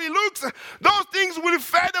or how he looks. Those things will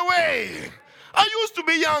fade away. I used to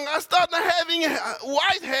be young. I started having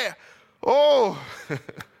white hair. Oh,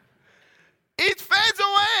 it fades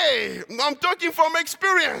away. I'm talking from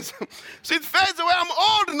experience. So it fades away. I'm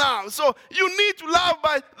old now. So you need to love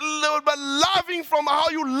by loving from how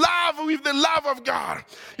you love with the love of God.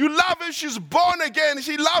 You love her, she's born again.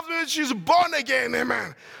 She loves her, she's born again.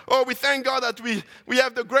 Amen. Oh, we thank God that we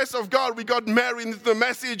have the grace of God. We got married into the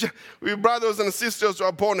message with brothers and sisters who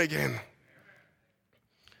are born again.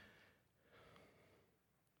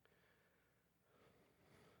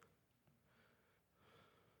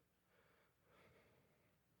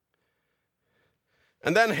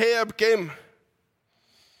 And then Ahab came.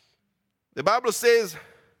 The Bible says,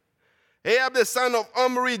 Ahab the son of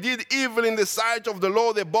Omri did evil in the sight of the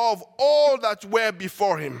Lord above all that were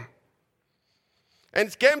before him. And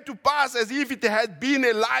it came to pass as if it had been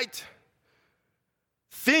a light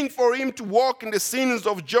thing for him to walk in the sins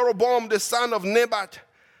of Jeroboam the son of Nebat.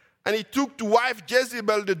 And he took to wife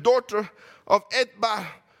Jezebel, the daughter of Ethbaal,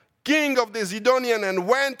 king of the Zidonians, and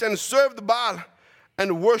went and served Baal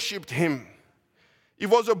and worshipped him. He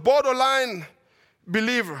was a borderline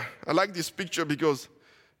believer. I like this picture because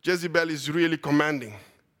Jezebel is really commanding.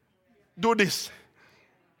 Do this.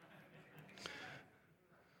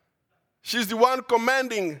 She's the one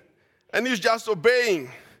commanding, and he's just obeying.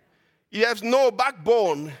 He has no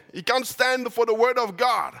backbone. He can't stand for the word of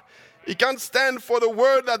God. He can't stand for the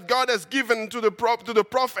word that God has given to the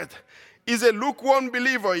prophet. He's a lukewarm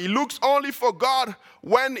believer. He looks only for God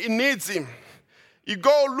when he needs him. You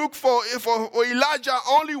go look for Elijah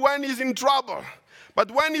only when he's in trouble.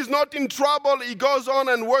 But when he's not in trouble, he goes on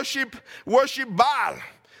and worship Baal.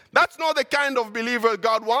 That's not the kind of believer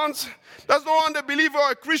God wants. That's not the believer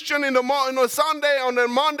or a Christian on a Sunday, on a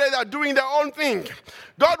Monday, they're doing their own thing.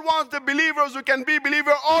 God wants the believers who can be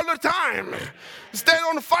believers all the time. Stay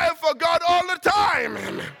on fire for God all the time.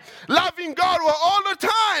 Loving God all the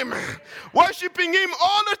time. Worshiping him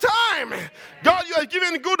all the time. God, you are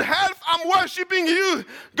giving good health. I'm worshiping you.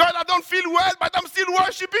 God, I don't feel well, but I'm still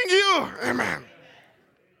worshiping you. Amen.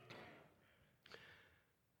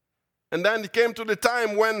 And then it came to the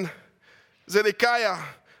time when Zedekiah,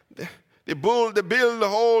 they built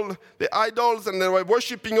the idols, and they were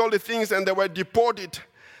worshiping all the things, and they were deported.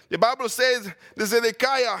 The Bible says the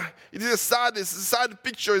Zedekiah, it is a sad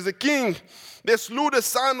picture, is a king. They slew the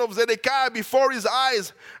son of Zedekiah before his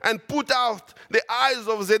eyes and put out the eyes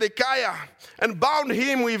of Zedekiah and bound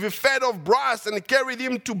him with a thread of brass and carried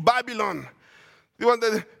him to Babylon.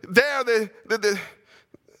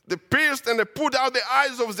 They pierced and they put out the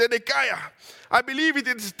eyes of Zedekiah. I believe it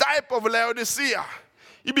is type of Laodicea.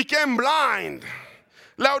 He became blind.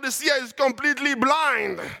 Laodicea is completely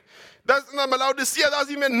blind. Laodicea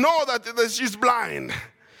doesn't even know that she's blind.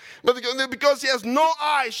 But because she has no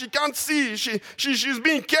eyes, she can't see. She's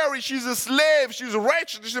being carried. She's a slave. She's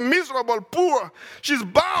wretched. She's miserable, poor. She's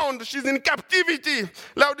bound. She's in captivity.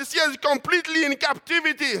 Laodicea is completely in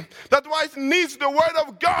captivity. That's why it needs the word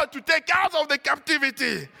of God to take out of the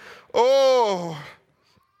captivity. Oh.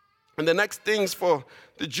 And the next things for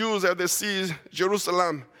the Jews as they see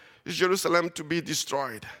Jerusalem is Jerusalem to be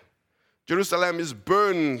destroyed. Jerusalem is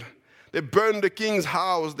burned. They burn the king's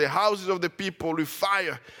house, the houses of the people with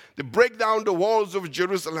fire. They break down the walls of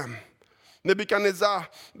Jerusalem. Nebuzaradan,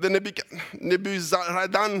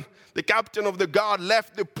 the captain of the guard,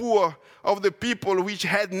 left the poor of the people which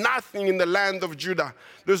had nothing in the land of Judah.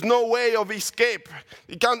 There's no way of escape.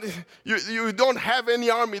 You don't have any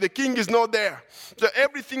army. The king is not there. So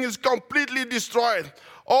everything is completely destroyed.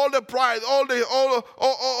 all the pride, all the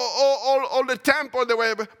temple they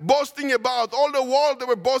were boasting about, all the wall they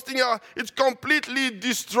were boasting about, it's completely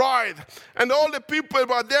destroyed. And all the people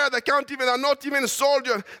who are there, are not even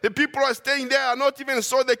soldiers. The people who are staying there are not even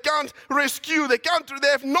soldiers. They can't rescue. They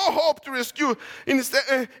have no hope to rescue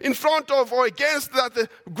in front of or against that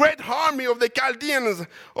great army of the Chaldeans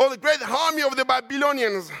or the great army of the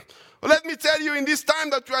Babylonians. Let me tell you, in this time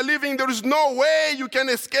that we are living, there is no way you can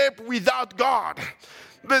escape without God.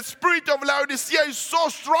 The spirit of Laodicea is so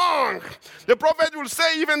strong. The prophet will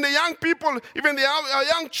say, even the young people, even the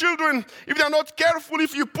young children, if they are not careful,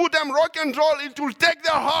 if you put them rock and roll, it will take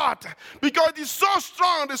their heart. Because it's so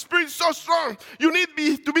strong, the spirit is so strong. You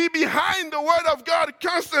need to be behind the word of God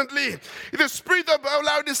constantly. If the spirit of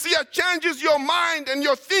Laodicea changes your mind and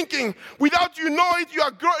your thinking, without you know it, you're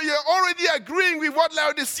already agreeing with what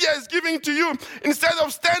Laodicea is giving to you instead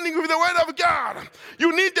of standing with the word of God.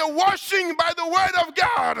 You need the washing by the word of God.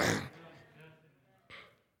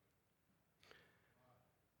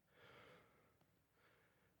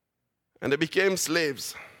 And they became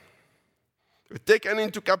slaves. They were taken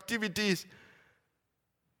into captivities.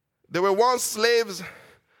 They were once slaves.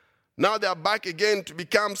 Now they are back again to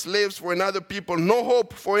become slaves for another people. No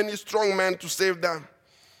hope for any strong man to save them.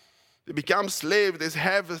 They become slaves. They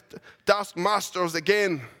have taskmasters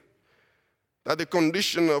again. That the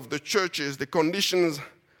condition of the churches, the conditions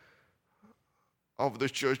of the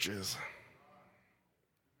churches.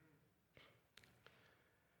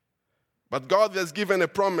 But God has given a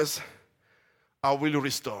promise, I will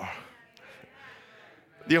restore.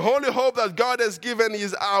 The only hope that God has given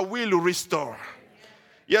is, I will restore.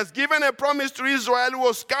 He has given a promise to Israel who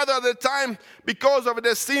was scattered at the time because of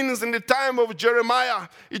their sins in the time of Jeremiah.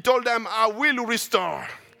 He told them, I will restore.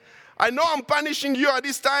 I know I'm punishing you at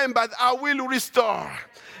this time, but I will restore.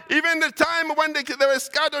 Even the time when they were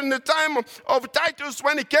scattered, in the time of Titus,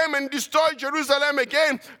 when he came and destroyed Jerusalem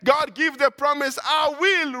again, God gave the promise, I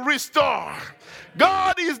will restore.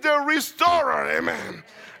 God is the restorer, amen.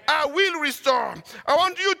 I will restore. I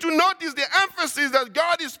want you to notice the emphasis that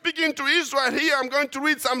God is speaking to Israel here. I'm going to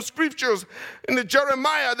read some scriptures in the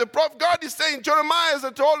Jeremiah. The prophet, God is saying, Jeremiah, as I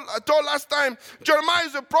told last time, Jeremiah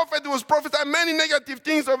is a prophet who was prophesying many negative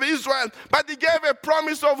things of Israel, but he gave a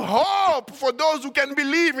promise of hope for those who can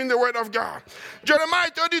believe in the word of God. Jeremiah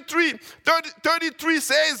 33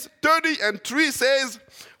 says, 30 and 3 says,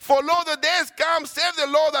 for lo, the days come, saith the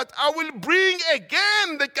Lord, that I will bring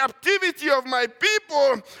again the captivity of my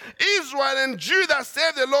people, Israel and Judah,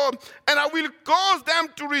 saith the Lord, and I will cause them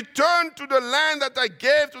to return to the land that I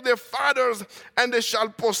gave to their fathers, and they shall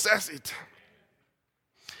possess it.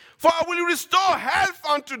 For I will restore health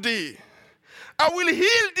unto thee. I will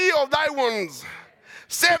heal thee of thy wounds,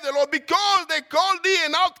 saith the Lord, because they called thee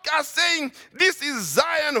an outcast, saying, this is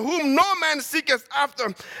Zion, whom no man seeketh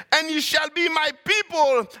after, and ye shall be my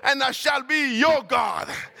people, and I shall be your God.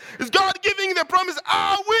 Is God giving the promise,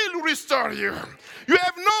 I will restore you. You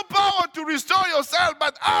have no power to restore yourself,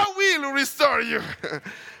 but I will restore you.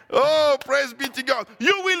 Oh, praise be to God.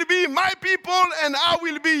 You will be my people, and I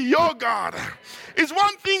will be your God. It's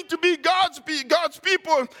one thing to be God's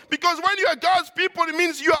people, because when you are God's people, it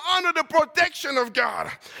means you are under the protection of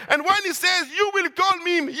God. And when he says, you will call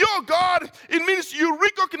me your God, it means you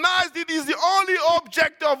recognize it is the only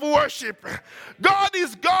object of worship. God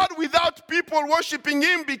is God without people worshiping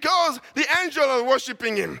him, because the angels are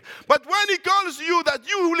worshiping him. But when he calls you that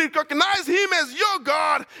you will recognize him as your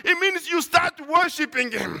God, it means you start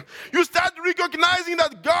worshiping him. You start recognizing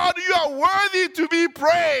that God, you are worthy to be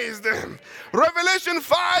praised. Revelation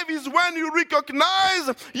 5 is when you recognize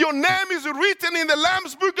your name is written in the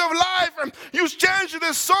Lamb's Book of Life. You change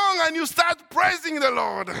the song and you start praising the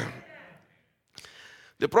Lord.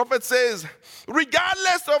 The prophet says,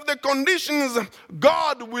 regardless of the conditions,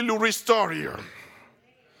 God will restore you.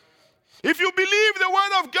 If you believe the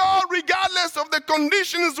word of God, regardless of the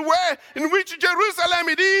conditions in which Jerusalem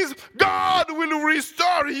it is, God will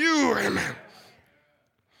restore you. Amen.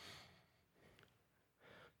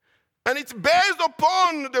 And it's based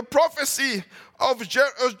upon the prophecy of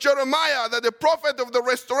Jeremiah, that the prophet of the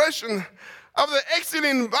restoration of the exile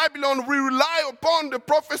in Babylon will rely upon the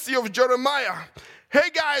prophecy of Jeremiah.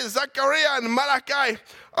 Haggai, Zechariah, and Malachi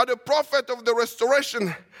are the prophet of the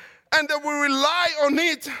restoration. And they will rely on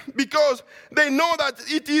it because they know that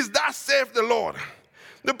it is thus saith the Lord.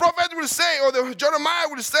 The prophet will say, or the Jeremiah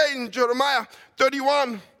will say in Jeremiah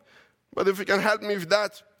 31, but if you can help me with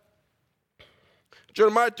that.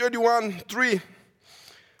 Jeremiah 31:3.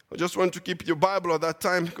 I just want to keep your Bible at that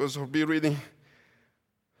time because I'll be reading.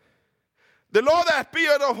 The Lord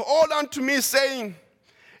appeared of old unto me, saying,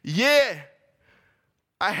 yea,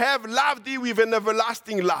 I have loved thee with an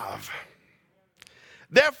everlasting love.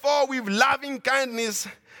 Therefore, with loving kindness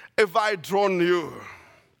have I drawn you.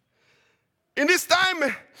 In this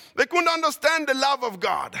time, they couldn't understand the love of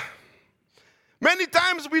God. Many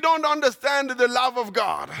times we don't understand the love of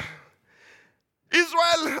God.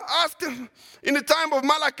 Israel asked, in the time of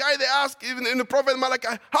Malachi, they asked, even in the prophet Malachi,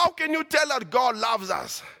 how can you tell that God loves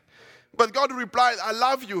us? But God replied, I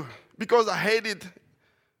love you because I hated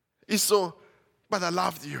Esau, but I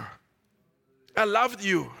loved you. I loved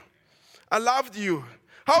you. I loved you.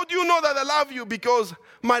 How do you know that I love you? Because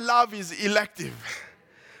my love is elective.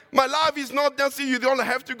 My love is not just you don't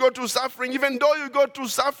have to go through suffering, even though you go through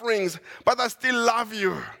sufferings, but I still love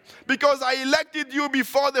you. Because I elected you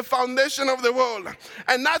before the foundation of the world.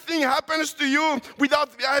 And nothing happens to you without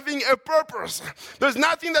having a purpose. There's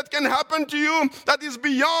nothing that can happen to you that is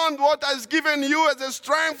beyond what has given you as a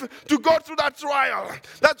strength to go through that trial.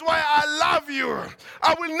 That's why I love you.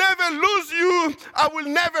 I will never lose you. I will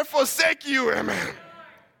never forsake you. Amen.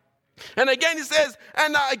 And again he says,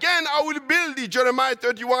 and again I will build thee, Jeremiah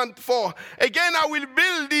 31:4. Again I will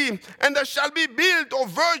build thee, and there shall be built, O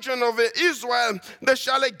virgin of Israel. There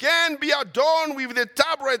shall again be adorned with the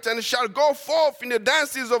tabret, and shall go forth in the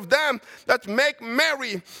dances of them that make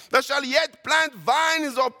merry. There shall yet plant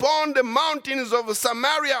vines upon the mountains of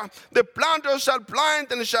Samaria. The planters shall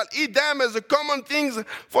plant, and shall eat them as the common things.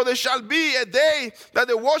 For there shall be a day that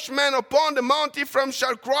the watchman upon the Mount Ephraim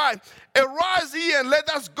shall cry, Arise ye, and let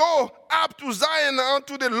us go up to Zion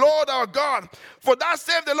unto the Lord our God. For thus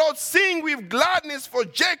saith the Lord, sing with gladness for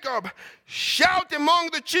Jacob. Shout among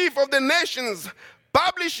the chief of the nations.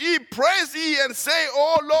 Publish ye, praise ye, and say,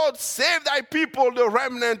 O Lord, save thy people, the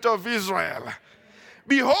remnant of Israel.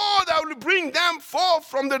 Behold, I will bring them forth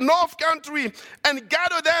from the north country, and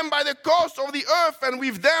gather them by the coast of the earth, and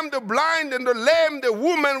with them the blind and the lame, the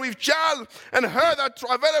woman with child, and her that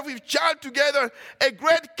travaileth with child together. A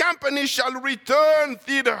great company shall return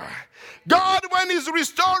thither. God, when he's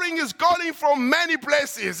restoring, is calling from many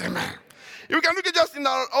places. Amen. You can look at just in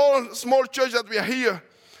our own small church that we are here.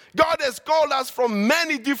 God has called us from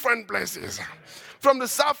many different places. From the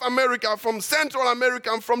South America, from Central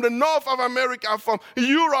America, from the North of America, from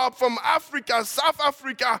Europe, from Africa, South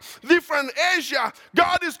Africa, different Asia.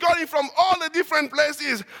 God is calling from all the different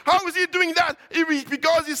places. How is he doing that?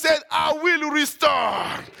 Because he said, I will restore.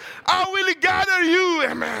 I will gather you,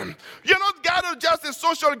 amen. You're not gathered just a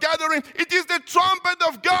social gathering. It is the trumpet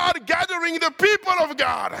of God gathering the people of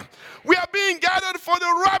God. We are being gathered for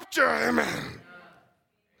the rapture, amen.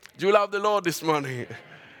 Do you love the Lord this morning?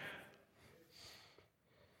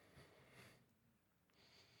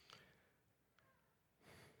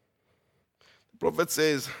 Prophet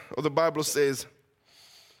says, or the Bible says,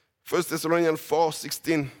 1 Thessalonians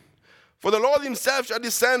 4:16, for the Lord himself shall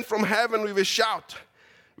descend from heaven with a shout,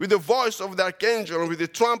 with the voice of the archangel, and with the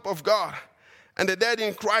trump of God, and the dead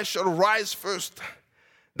in Christ shall rise first.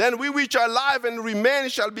 Then we which are alive and remain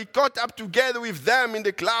shall be caught up together with them in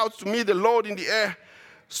the clouds to meet the Lord in the air.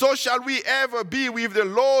 So shall we ever be with the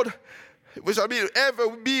Lord. We shall ever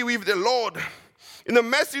be with the Lord. In the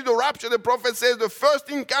message of the rapture, the prophet says the first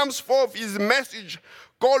thing comes forth is the message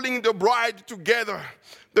calling the bride together.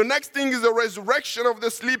 The next thing is the resurrection of the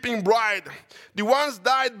sleeping bride. The ones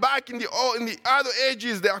died back in the other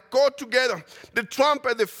ages, they are caught together. The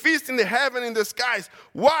trumpet, the feast in the heaven, in the skies.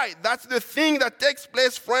 Why? That's the thing that takes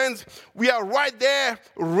place, friends. We are right there,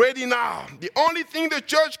 ready now. The only thing the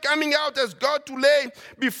church coming out has got to lay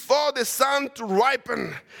before the sun to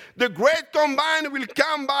ripen. The great combine will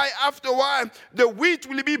come by after a while. The wheat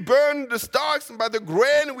will be burned, the stalks, but the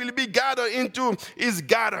grain will be gathered into his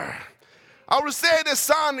gather. I will say the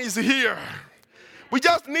sun is here. We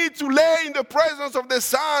just need to lay in the presence of the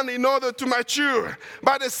sun in order to mature.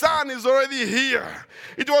 But the sun is already here.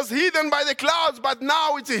 It was hidden by the clouds, but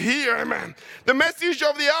now it's here, amen. The message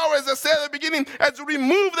of the hour, as I said at the beginning, has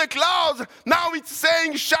removed the clouds. Now it's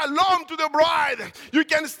saying shalom to the bride. You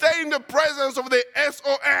can stay in the presence of the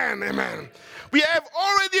S-O-N, amen. We have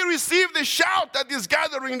already received the shout that is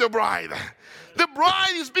gathering the bride. The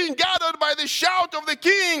bride is being gathered by the shout of the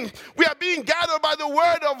king. We are being gathered by the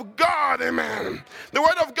word of God, amen. The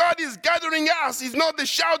word of God is gathering us. It's not the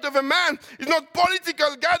shout of a man. It's not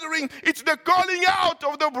political gathering. It's the calling out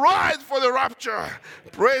of the bride for the rapture.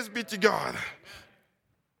 Praise be to God.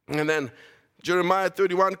 And then Jeremiah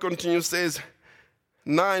 31 continues, says,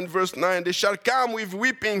 9 verse 9, they shall come with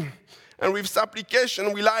weeping, and with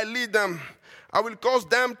supplication will I lead them. I will cause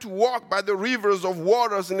them to walk by the rivers of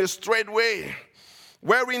waters in a straight way,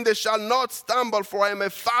 wherein they shall not stumble, for I am a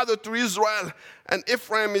father to Israel, and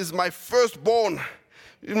Ephraim is my firstborn.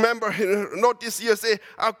 Remember, notice here, say,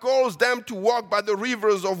 I calls them to walk by the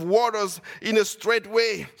rivers of waters in a straight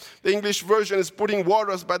way. The English version is putting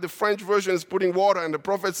waters, but the French version is putting water. And the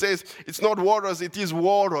prophet says, it's not waters, it is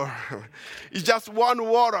water. It's just one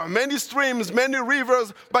water. Many streams, many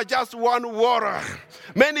rivers, but just one water.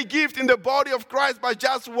 Many gifts in the body of Christ, but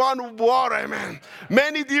just one water, amen.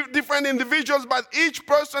 Many different individuals, but each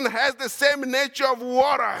person has the same nature of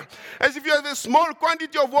water. As if you have a small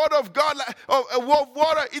quantity of water of God, of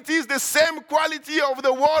water, it is the same quality of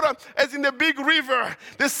the water as in the big river.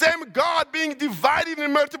 The same God being divided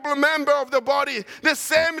in multiple members of the body. The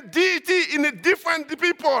same deity in the different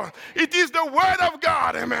people. It is the word of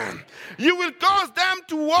God, amen. You will cause them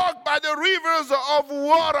to walk by the rivers of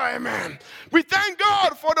water, amen. We thank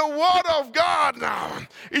God for the water of God now.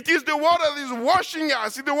 It is the water that is washing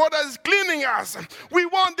us. It's the water that is cleaning us. We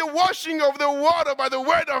want the washing of the water by the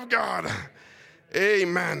word of God.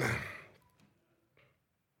 Amen.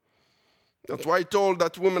 That's why I told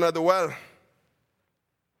that woman at the well.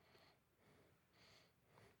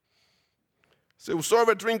 So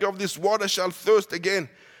whosoever drinketh of this water shall thirst again.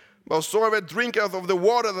 But whosoever drinketh of the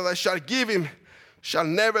water that I shall give him shall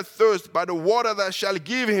never thirst. But the water that I shall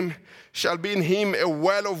give him shall be in him a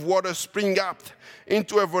well of water spring up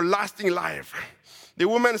into everlasting life. The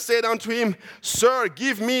woman said unto him, Sir,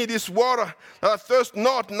 give me this water, that I thirst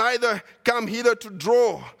not, neither come hither to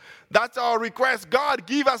draw. That's our request. God,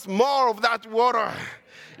 give us more of that water.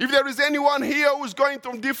 If there is anyone here who's going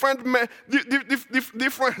through different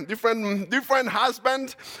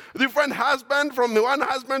husband, from one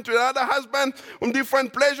husband to another husband, from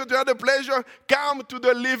different pleasure to another pleasure, come to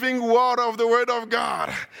the living water of the word of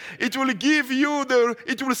God. It will give you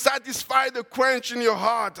it will satisfy the quench in your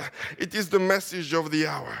heart. It is the message of the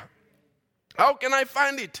hour. How can I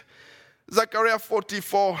find it? Zechariah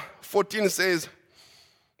 44:14 says,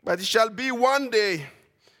 But it shall be one day,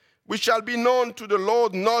 we shall be known to the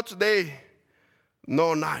Lord, not day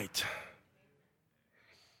nor night.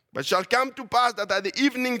 But it shall come to pass that at the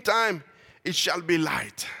evening time it shall be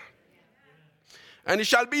light. And it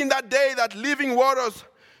shall be in that day that living waters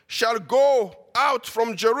shall go out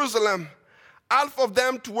from Jerusalem, half of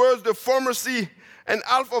them towards the former sea, and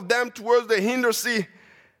half of them towards the hinder sea.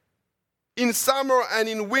 In summer and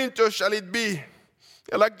in winter shall it be.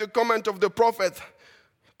 I like the comment of the prophet.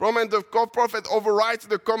 The prophet overwrites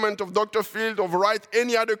the comment of Dr. Field, overwrites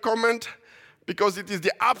any other comment, because it is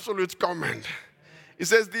the absolute comment. He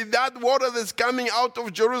says, that water that's coming out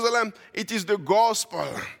of Jerusalem, it is the gospel.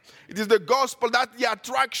 It is the gospel, that the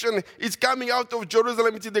attraction is coming out of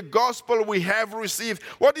Jerusalem. It is the gospel we have received.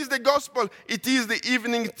 What is the gospel? It is the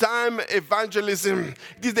evening time evangelism.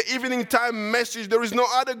 It is the evening time message. There is no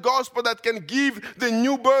other gospel that can give the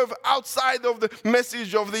new birth outside of the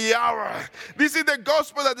message of the hour. This is the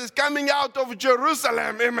gospel that is coming out of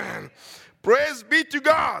Jerusalem. Amen. Praise be to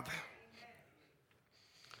God.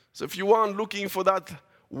 So if you are looking for that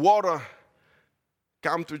water,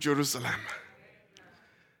 come to Jerusalem.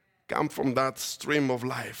 Come from that stream of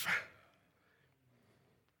life.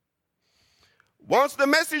 Once the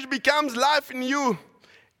message becomes life in you,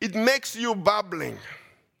 it makes you bubbling.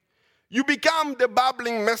 You become the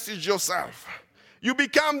bubbling message yourself. You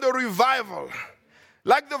become the revival.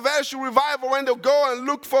 Like the Welsh revival, when they go and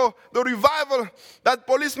look for the revival, that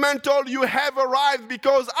policeman told you have arrived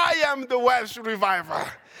because I am the Welsh revival.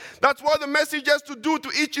 That's what the message has to do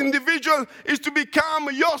to each individual, is to become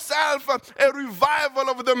yourself a revival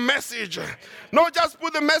of the message. Not just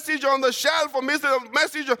put the message on the shelf or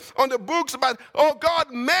message on the books, but, oh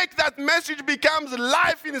God, make that message becomes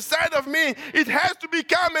life inside of me. It has to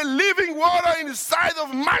become a living water inside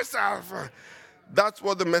of myself. That's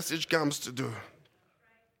what the message comes to do.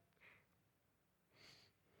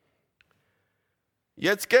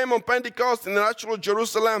 Yet came on Pentecost in the natural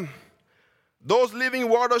Jerusalem. Those living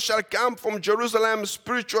waters shall come from Jerusalem,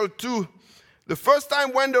 spiritual too. The first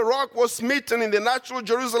time when the rock was smitten in the natural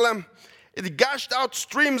Jerusalem, it gushed out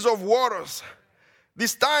streams of waters.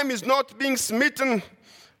 This time is not being smitten,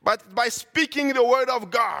 but by speaking the word of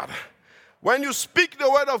God. When you speak the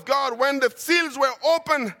word of God, when the seals were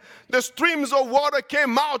opened, the streams of water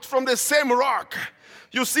came out from the same rock.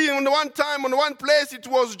 You see, on one time, on one place, it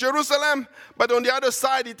was Jerusalem, but on the other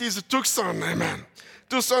side, it is Tucson. Amen.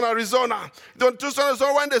 Tucson, Arizona. Tucson,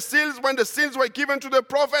 Arizona, when the seals were given to the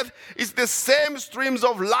prophet, it's the same streams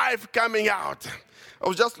of life coming out. I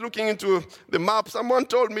was just looking into the map. Someone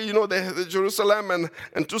told me, the Jerusalem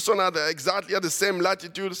and Tucson are exactly at the same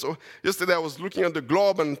latitude. So yesterday I was looking at the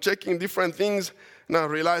globe and checking different things. And I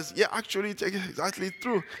realized, yeah, actually it's exactly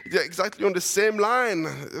true. It's exactly on the same line.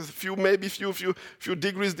 Maybe few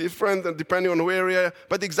degrees different, depending on where area,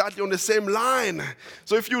 but exactly on the same line.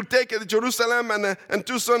 So if you take Jerusalem and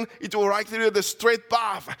Tucson, it will actually the straight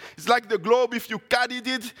path. It's like the globe. If you carried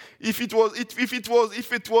it, if it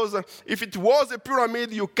was a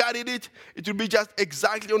pyramid, you carried it, it would be just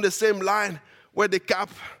exactly on the same line where the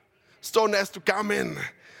capstone has to come in.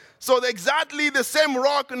 So exactly the same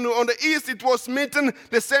rock on the east, it was smitten.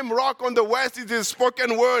 The same rock on the west is the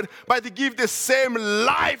spoken word. But it gives the same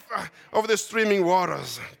life of the streaming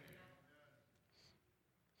waters.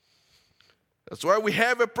 That's why we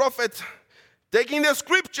have a prophet taking the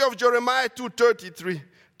scripture of Jeremiah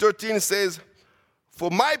 2:13 says,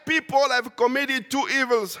 "For my people have committed two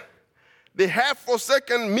evils. They have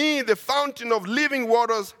forsaken me, the fountain of living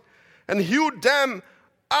waters, and hewed them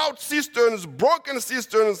out cisterns, broken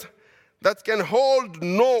cisterns that can hold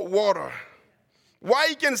no water." Why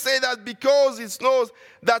he can say that? Because he knows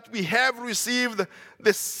that we have received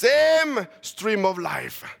the same stream of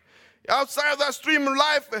life. Outside of that stream of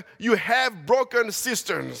life, you have broken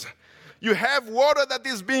cisterns. You have water that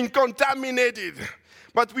is being contaminated.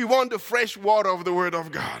 But we want the fresh water of the Word of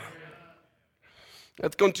God.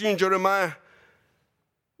 Let's continue in Jeremiah,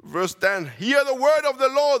 verse 10. "Hear the word of the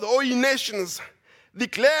Lord, O ye nations.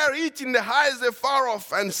 Declare it in the heights afar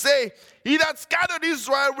off, and say, He that scattered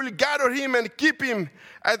Israel will gather him and keep him,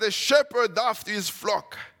 as a shepherd doth his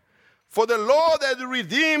flock. For the Lord hath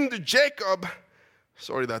redeemed Jacob."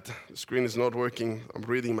 Sorry that the screen is not working. I'm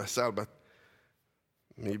reading myself, but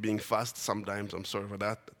me being fast sometimes, I'm sorry for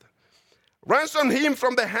that. "Ransomed him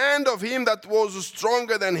from the hand of him that was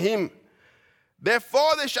stronger than him.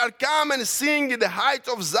 Therefore they shall come and sing in the heights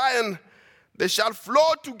of Zion. They shall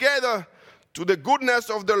flow together to the goodness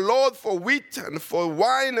of the Lord for wheat and for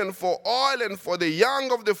wine and for oil and for the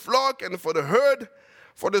young of the flock and for the herd.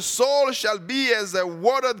 For the soul shall be as a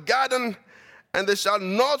watered garden, and they shall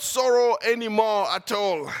not sorrow any more at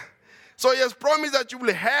all." So he has promised that you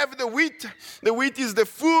will have the wheat. The wheat is the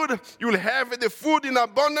food. You will have the food in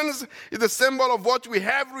abundance. It's a symbol of what we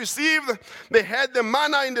have received. They had the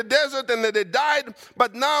manna in the desert and they died.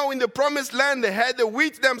 But now in the promised land, they had the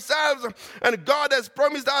wheat themselves. And God has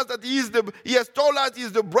promised us that He has told us He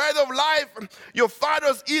is the bread of life. Your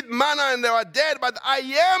fathers eat manna and they are dead. But I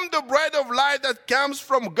am the bread of life that comes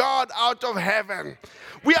from God out of heaven.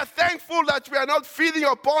 We are thankful that we are not feeding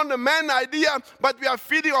upon the man idea, but we are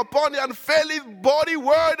feeding upon the unfailing body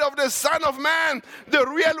word of the Son of Man, the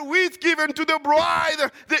real wheat given to the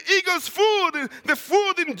bride, the eagle's food, the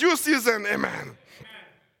food in due season. Amen.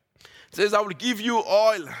 It says, "I will give you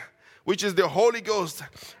oil, which is the Holy Ghost,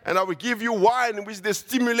 and I will give you wine, which is the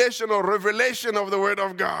stimulation or revelation of the word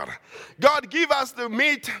of God." God, give us the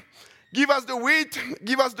meat. Give us the wheat,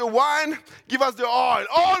 give us the wine, give us the oil.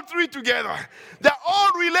 All three together. They're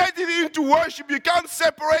all related into worship. You can't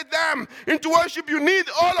separate them. Into worship, you need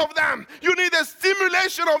all of them. You need a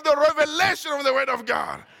stimulation of the revelation of the Word of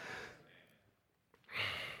God.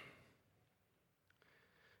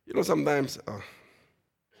 You know, sometimes,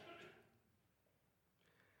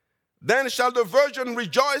 "Then shall the virgin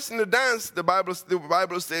rejoice in the dance," the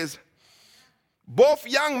Bible says, "both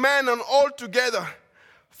young men and old together.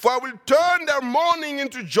 For I will turn their mourning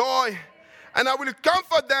into joy, and I will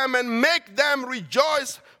comfort them and make them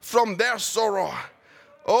rejoice from their sorrow."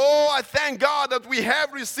 Oh, I thank God that we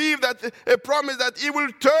have received a promise that He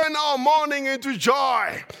will turn our mourning into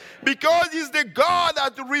joy. Because He's the God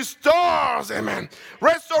that restores. Amen.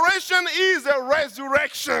 Restoration is a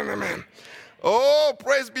resurrection. Amen. Oh,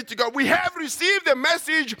 praise be to God. We have received a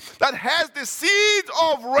message that has the seed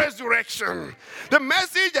of resurrection. The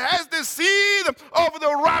message has the seed of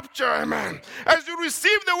the rapture. Amen. As you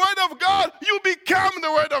receive the word of God, you become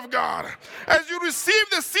the word of God. As you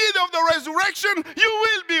receive the seed of the resurrection, you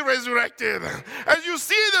will be resurrected. As you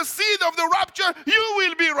see the seed of the rapture, you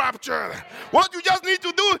will be raptured. What you just need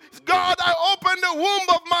to do is, "God, I open the womb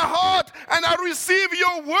of my heart and I receive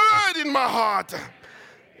your word in my heart."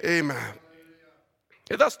 Amen.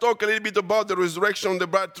 Let us talk a little bit about the resurrection of the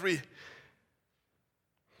bride tree.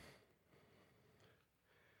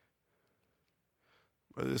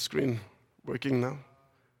 Is the screen working now?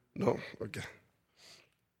 No? Okay.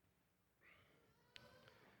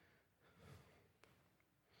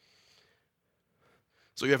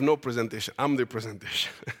 So you have no presentation. I'm the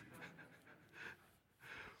presentation.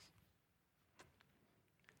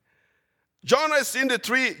 Joel has seen the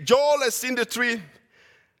tree.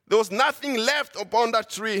 There was nothing left upon that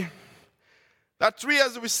tree. That tree,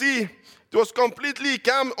 as we see, it was completely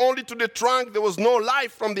come only to the trunk. There was no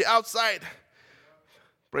life from the outside.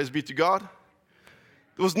 Praise be to God.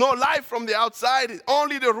 There was no life from the outside,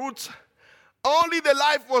 only the roots. Only the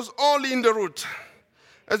life was only in the root.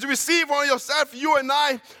 As you see for yourself, you and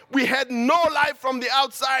I, we had no life from the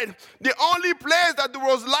outside. The only place that there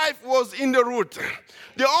was life was in the root.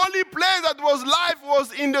 The only place that was life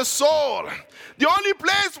was in the soul. The only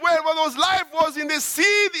place where there was life was in the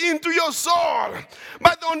seed into your soul.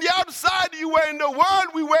 But on the outside, you were in the world,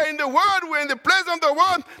 we were in the world, we were in the place of the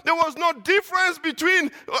world. There was no difference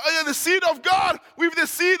between the seed of God with the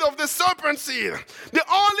seed of the serpent seed. The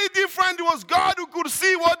only difference was God who could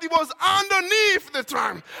see what was underneath the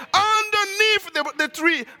trunk, underneath the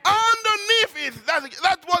tree, underneath it.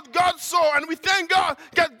 That's what God saw. And we thank God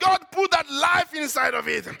that God put that life inside of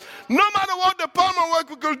it. No matter what the palmer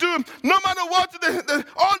work could do, no matter what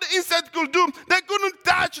all the insects could do, they couldn't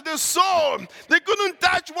touch the soul. They couldn't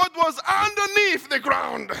touch what was underneath the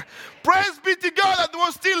ground. Praise be to God that there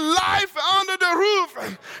was still life under the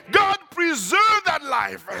roof. God preserved that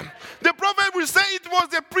life. The prophet will say it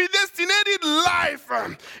was a predestinated life.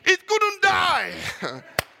 It couldn't die.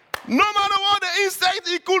 No matter what the insect,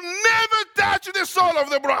 it could never touch the soul of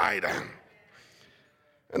the bride.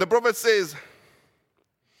 And the prophet says,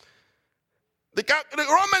 the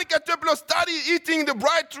Roman caterpillar started eating the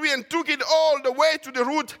bride tree and took it all the way to the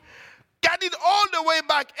root, cut it all the way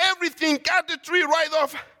back, everything, cut the tree right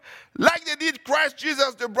off, like they did Christ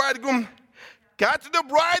Jesus, the bridegroom. Cut the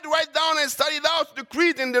bride right down and started out the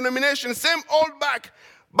creed and denomination, same old back.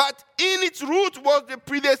 But in its root was the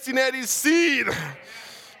predestinated seed,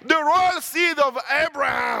 the royal seed of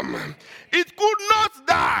Abraham. It could not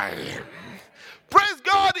die. Praise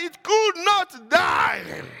God, it could not die.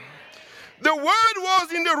 The word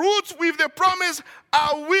was in the roots with the promise,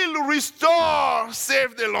 I will restore,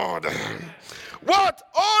 save the Lord. What?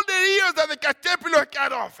 All the years that the caterpillar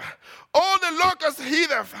cut off, all the locusts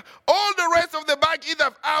eat off, all the rest of the back eat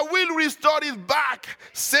off, I will restore it back,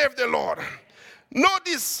 save the Lord.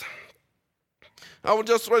 Notice, I will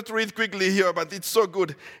just try to read quickly here, but it's so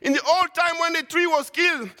good. In the old time when the tree was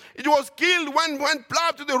killed, it was killed when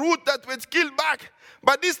plowed to the root that was killed back.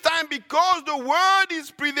 But this time, because the word is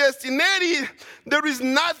predestinated, there is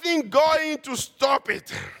nothing going to stop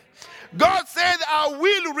it. God said, I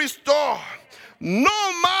will restore.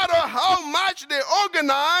 No matter how much they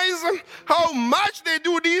organize, how much they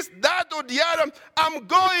do this, that, or the other, I'm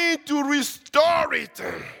going to restore it.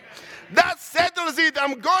 That settles it.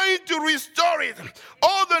 I'm going to restore it.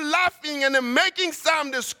 All the laughing and the making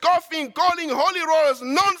sound, the scoffing, calling holy rollers,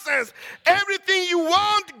 nonsense, everything you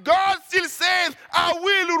want, God still says, I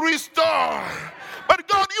will restore. But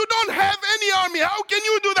God, you don't have any army. How can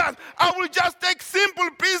you do that? I will just take simple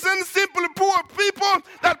peasants, simple poor people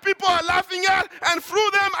that people are laughing at, and through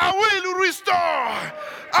them I will restore.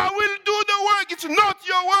 I will do the work. It's not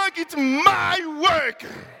your work, it's my work.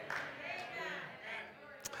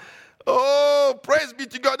 Oh, praise be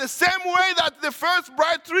to God. The same way that the first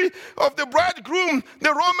bride tree of the bridegroom,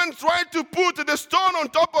 the Romans tried to put the stone on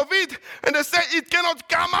top of it, and they said it cannot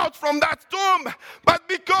come out from that tomb. But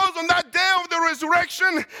because on that day of the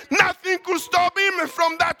resurrection, nothing could stop him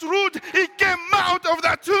from that root. He came out of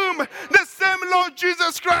that tomb. The same Lord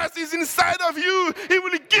Jesus Christ is inside of you. He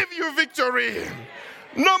will give you victory.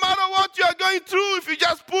 No matter what you are going through, if you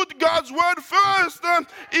just put God's word first,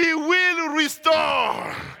 He will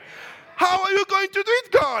restore. How are you going to do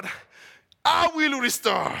it, God? I will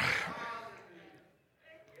restore.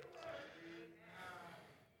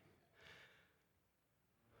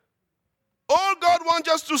 All God wants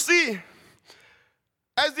us to see,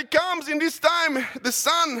 as it comes in this time, the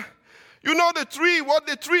sun, you know the tree, what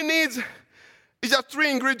the tree needs is just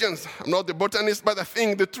 3 ingredients. I'm not the botanist, but I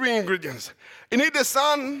think the 3 ingredients. You need the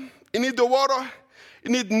sun, you need the water,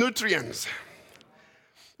 you need nutrients.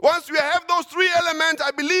 Once we have those 3 elements, I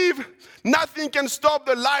believe nothing can stop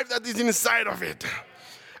the life that is inside of it.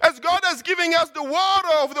 As God has given us the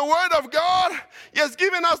water of the Word of God, He has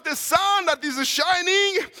given us the sun that is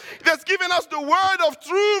shining, He has given us the Word of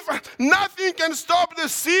truth, nothing can stop the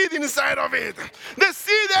seed inside of it. The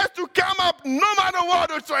seed has to come up no matter what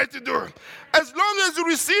you try to do. As long as you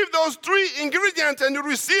receive those 3 ingredients and you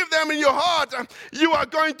receive them in your heart, you are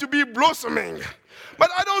going to be blossoming. But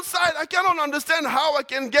I cannot understand how I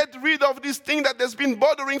can get rid of this thing that has been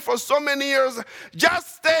bothering for so many years.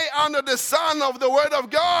 Just stay under the sun of the Word of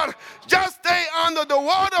God. Just stay under the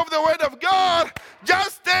word of the Word of God.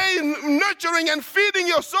 Just stay nurturing and feeding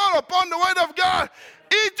your soul upon the Word of God.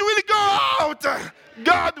 It will go out.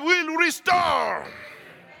 God will restore.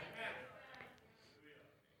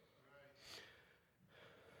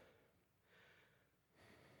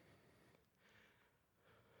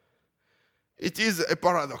 It is a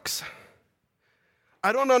paradox.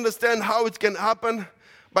 I don't understand how it can happen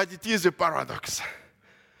but it is a paradox.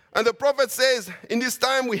 And the prophet says, in this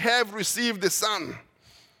time we have received the Son.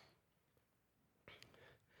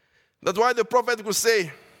 That's why the prophet will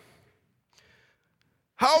say,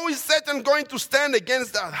 how is Satan going to stand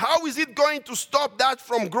against that? How is it going to stop that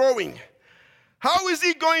from growing? How is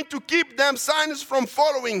he going to keep them signs from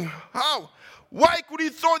following? How? Why could he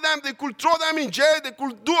throw them? They could throw them in jail. They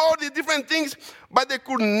could do all the different things, but they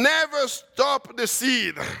could never stop the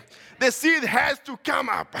seed. The seed has to come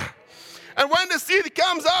up. And when the seed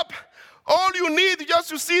comes up, all you need just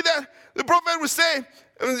to see that the prophet will say,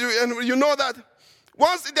 and you know that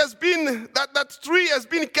once it has been, that tree has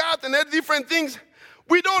been cut and different things,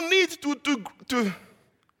 we don't need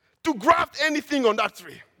to graft anything on that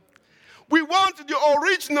tree. We want the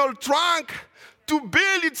original trunk to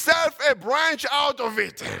build itself a branch out of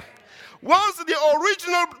it. Once the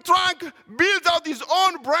original trunk builds out its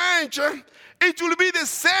own branch, it will be the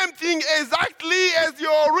same thing exactly as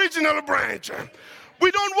the original branch.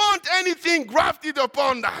 We don't want anything grafted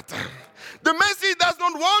upon that. The message does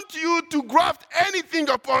not want you to graft anything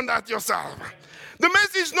upon that yourself. The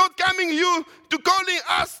message is not coming you to calling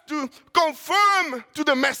us to conform to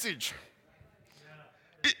the message.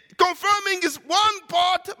 Confirming is one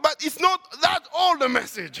part, but it's not that all the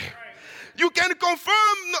message. You can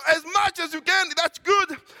confirm as much as you can, that's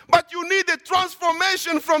good, but you need a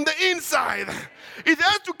transformation from the inside. It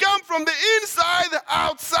has to come from the inside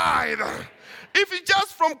outside. If it's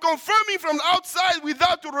just from confirming from the outside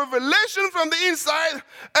without a revelation from the inside,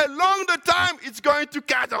 along the time it's going to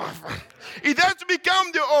cut off. It has to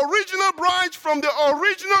become the original branch from the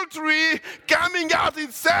original tree coming out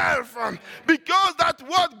itself, because that's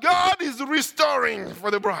what God is restoring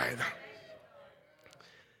for the bride.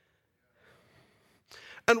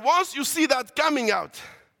 And once you see that coming out,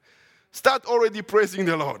 start already praising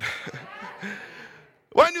the Lord.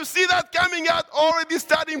 When you see that coming out, already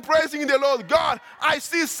starting praising the Lord. God, I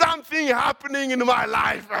see something happening in my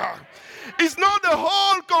life. It's not the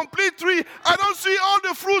whole complete tree. I don't see all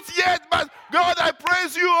the fruits yet, but God, I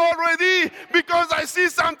praise you already because I see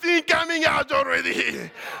something coming out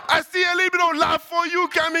already. I see a little bit of love for you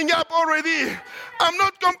coming up already. I'm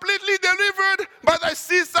not completely delivered, but I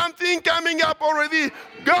see something coming up already.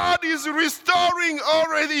 God is restoring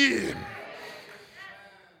already.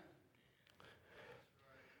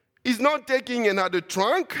 He's not taking another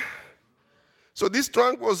trunk. So this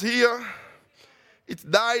trunk was here. It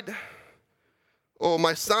died. Or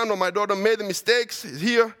my son or my daughter made mistakes. It's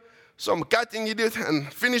here. So I'm cutting it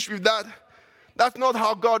and finish with that. That's not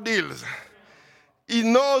how God deals. He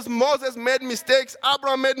knows Moses made mistakes.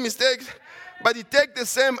 Abraham made mistakes. But he takes the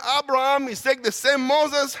same Abraham. He takes the same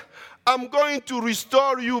Moses. I'm going to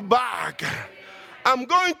restore you back. I'm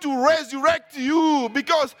going to resurrect you,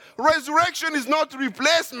 because resurrection is not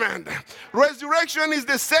replacement. Resurrection is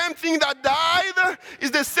the same thing that died,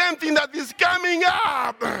 is the same thing that is coming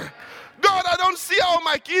up. God, I don't see how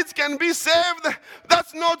my kids can be saved.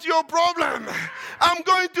 That's not your problem. I'm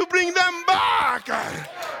going to bring them back.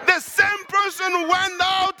 The same person who went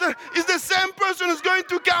out is the same person who's going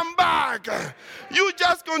to come back. You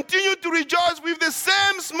just continue to rejoice with the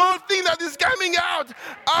same small thing that is coming out.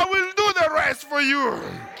 I will do the rest for you.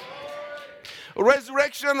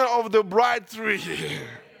 Resurrection of the bride tree.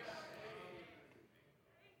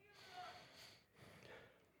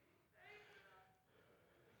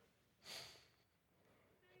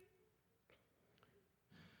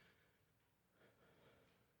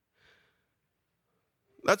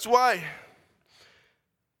 That's why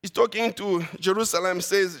he's talking to Jerusalem,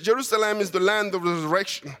 says, Jerusalem is the land of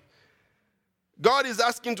resurrection. God is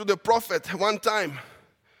asking to the prophet one time,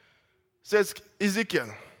 says, Ezekiel,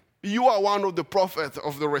 you are one of the prophets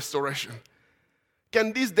of the restoration.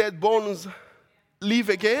 Can these dead bones live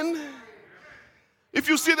again? If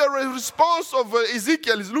you see the response of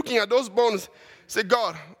Ezekiel is looking at those bones, say,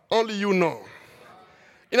 God, only you know.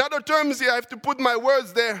 In other terms, I have to put my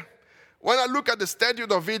words there. When I look at the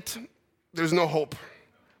statute of it, there's no hope.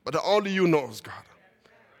 But only you knows, God.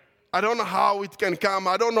 I don't know how it can come.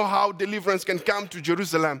 I don't know how deliverance can come to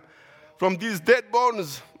Jerusalem. From these dead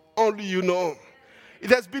bones, only you know.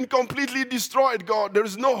 It has been completely destroyed, God. There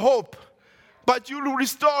is no hope. But you will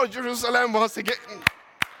restore Jerusalem once again.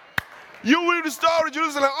 You will restore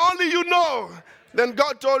Jerusalem. Only you know. Then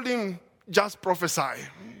God told him, just prophesy.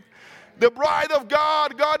 The bride of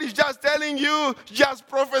God, God is just telling you, just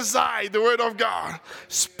prophesy the word of God.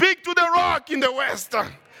 Speak to the rock in the west.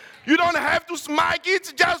 You don't have to smite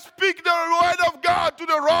it, just speak the word of God to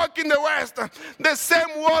the rock in the west. The same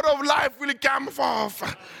word of life will come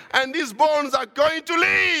forth. And these bones are going to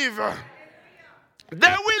live. They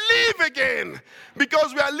will live again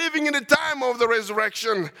because we are living in the time of the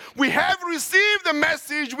resurrection. We have received the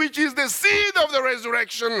message which is the seed of the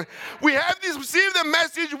resurrection. We have received the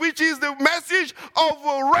message which is the message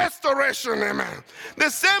of restoration. Amen. The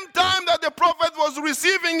same time that the prophet was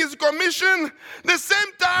receiving his commission, the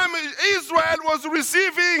same time Israel was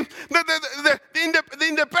receiving the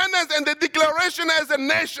independence and the declaration as a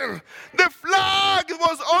nation. The flag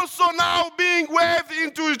was also now being waved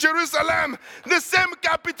into Jerusalem. The same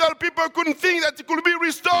capital, people couldn't think that it could be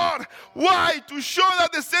restored. Why? To show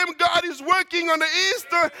that the same God is working on the east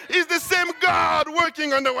is the same God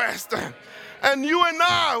working on the west. And you and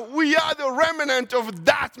I, we are the remnant of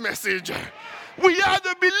that message. We are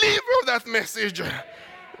the believer of that message.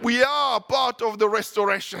 We are part of the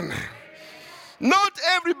restoration. Not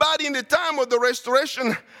everybody in the time of the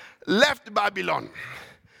restoration left Babylon.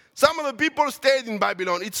 Some of the people stayed in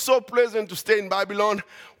Babylon. It's so pleasant to stay in Babylon.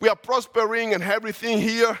 We are prospering and everything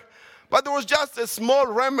here. But there was just a small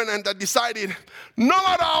remnant that decided, no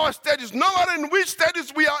matter our status, no matter in which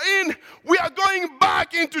status we are in, we are going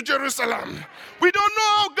back into Jerusalem. We don't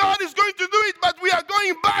know how God is going to do it, but we are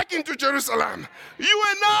going back into Jerusalem. You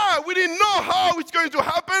and I, we didn't know how it's going to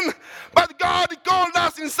happen, but God called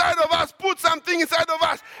us inside of us, put something inside of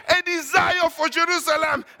us, a desire for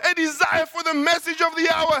Jerusalem, a desire for the message of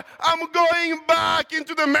the hour. I'm going back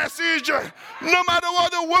into the message. No matter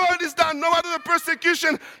what the world is done, no matter the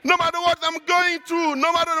persecution, no matter what I'm going through,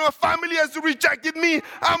 no matter my family has rejected me,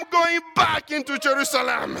 I'm going back into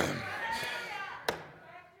Jerusalem.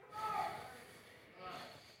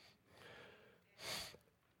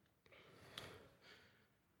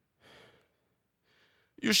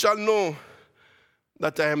 You shall know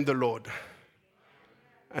that I am the Lord,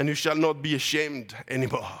 and you shall not be ashamed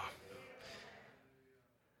anymore.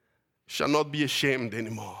 Shall not be ashamed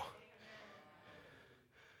anymore.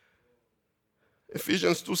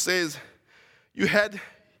 Ephesians 2 says, you had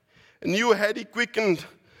he quickened,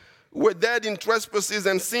 who were dead in trespasses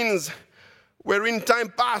and sins, wherein time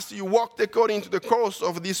past you walked according to the course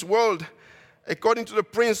of this world, according to the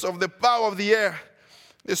prince of the power of the air,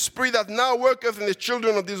 the spirit that now worketh in the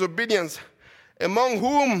children of disobedience, among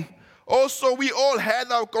whom also we all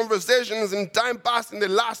had our conversations in time past in the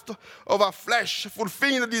lust of our flesh,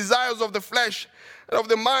 fulfilling the desires of the flesh and of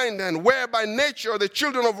the mind, and were by nature the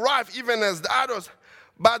children of wrath, even as the others.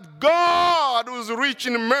 But God was rich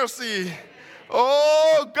in mercy.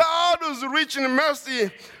 Oh, God was rich in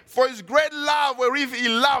mercy for his great love wherewith he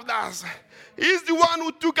loved us. He's the one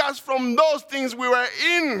who took us from those things we were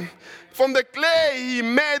in. From the clay, he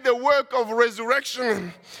made the work of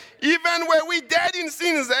resurrection. Even where we dead in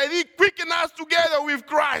sins, and he quickened us together with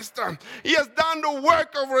Christ. He has done the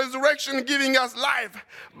work of resurrection, giving us life.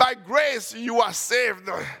 By grace, you are saved.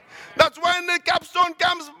 That's when the capstone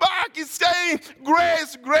comes back, it's saying,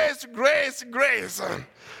 grace, grace, grace, grace.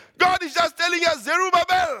 God is just telling us,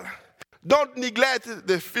 Zerubbabel, don't neglect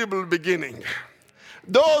the feeble beginning.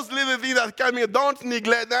 Those little things that come here, don't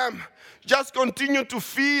neglect them. Just continue to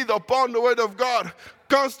feed upon the word of God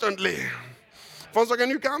constantly. Fonso, can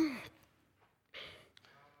you come?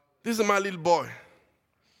 This is my little boy.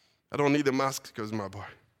 I don't need a mask because it's my boy.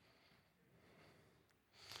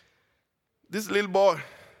 This little boy,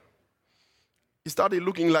 he started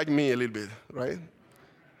looking like me a little bit, right?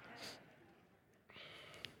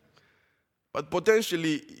 But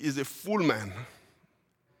potentially he's a full man.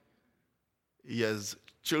 He has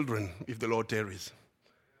children, if the Lord tarries.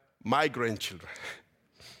 My grandchildren.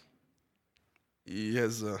 He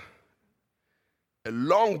has a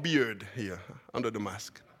long beard here under the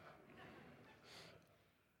mask.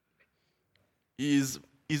 He's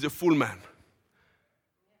a full man.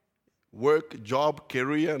 Work, job,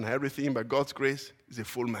 career, and everything, by God's grace, he's a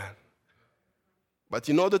full man. But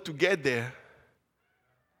in order to get there,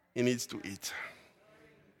 he needs to eat.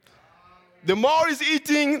 The more he's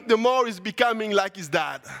eating, the more he's becoming like his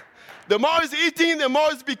dad. The more he's eating, the more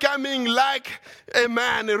he's becoming like a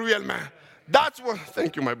man, a real man. That's what,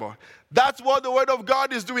 thank you, my boy. That's what the word of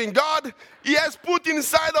God is doing. God, he has put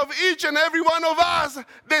inside of each and every one of us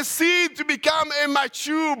the seed to become a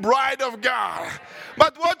mature bride of God.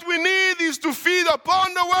 But what we need is to feed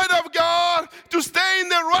upon the word of God, to stay in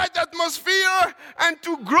the right atmosphere, and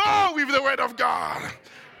to grow with the word of God.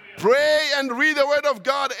 Pray and read the word of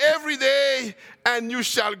God every day, and you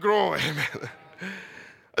shall grow. Amen.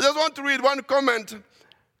 I just want to read one comment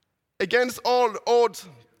against all odds.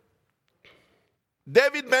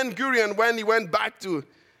 David Ben-Gurion, when he went back to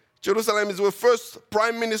Jerusalem, he was the first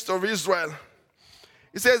prime minister of Israel.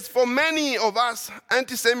 He says, for many of us,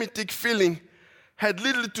 anti-Semitic feeling had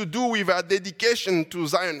little to do with our dedication to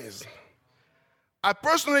Zionism. I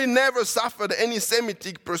personally never suffered any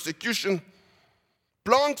Semitic persecution.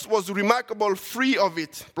 Plonks was remarkable free of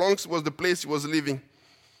it. Plonks was the place he was living.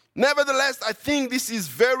 Nevertheless, I think this is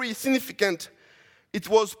very significant. It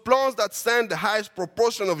was Plons that sent the highest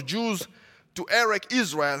proportion of Jews to Erech,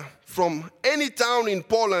 Israel, from any town in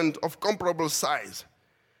Poland of comparable size.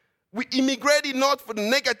 We immigrated not for the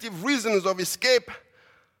negative reasons of escape,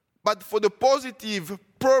 but for the positive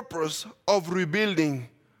purpose of rebuilding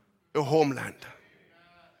a homeland.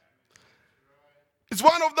 It's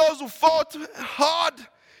one of those who fought hard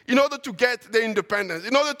in order to get their independence,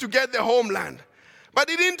 in order to get their homeland. But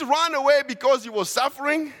he didn't run away because he was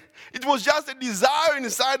suffering. It was just a desire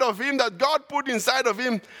inside of him that God put inside of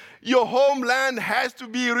him. Your homeland has to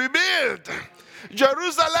be rebuilt.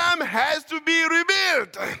 Jerusalem has to be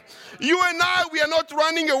rebuilt. You and I, we are not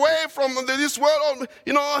running away from this world,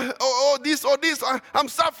 or this. I'm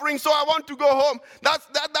suffering, so I want to go home.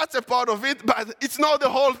 That's a part of it, but it's not the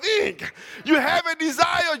whole thing. You have a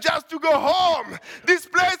desire just to go home. This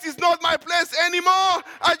place is not my place anymore.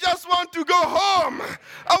 I just want to go home.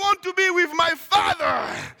 I want to be with my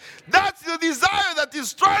Father. That's the desire that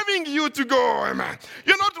is driving you to go, amen.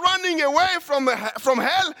 You're not running away from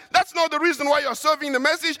hell. That's not the reason why you're serving the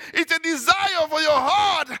message. It's a desire for your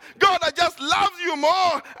heart. God, I just love you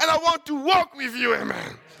more, and I want to walk with you,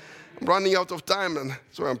 amen. I'm running out of time, and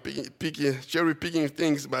so I'm cherry picking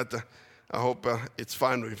things, but I hope it's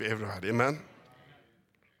fine with everybody, amen.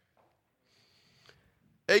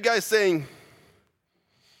 A guy saying,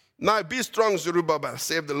 now be strong, Zerubbabel,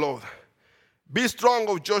 save the Lord. Be strong,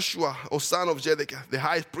 O Joshua, O son of Zedekiah, the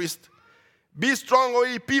high priest. Be strong, O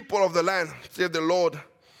ye people of the land, save the Lord.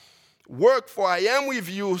 Work, for I am with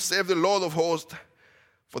you, save the Lord of hosts.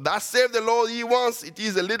 For thus save the Lord ye once, it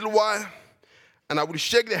is a little while, and I will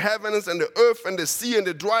shake the heavens and the earth and the sea and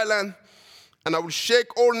the dry land, and I will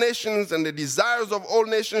shake all nations, and the desires of all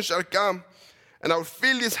nations shall come, and I will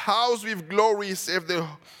fill this house with glory, save the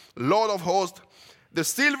Lord of hosts. The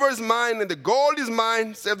silver is mine, and the gold is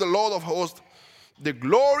mine, save the Lord of hosts. The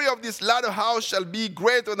glory of this latter house shall be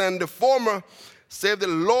greater than the former, save the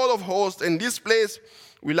Lord of hosts. In this place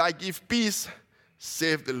will I give peace,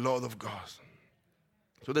 save the Lord of God.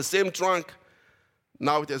 So the same trunk,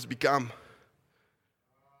 now it has become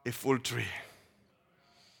a full tree.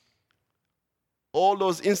 All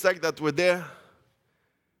those insects that were there,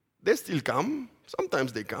 they still come.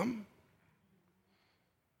 Sometimes they come.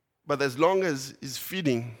 But as long as it's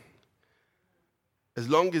feeding, as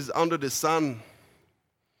long as it's under the sun,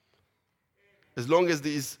 as long as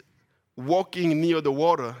it's walking near the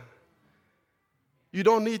water, you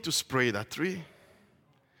don't need to spray that tree.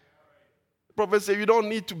 The prophet said you don't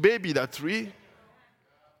need to baby that tree.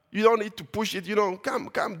 You don't need to push it.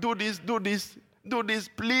 Come, do this,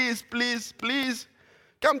 please, please, please.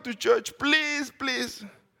 Come to church, please, please.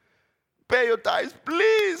 Pay your tithes,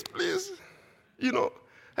 please, please.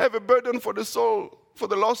 Have a burden for the soul, for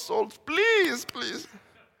the lost souls, please, please.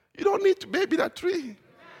 You don't need to baby that tree.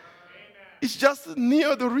 It's just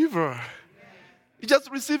near the river. It's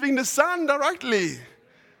just receiving the sun directly.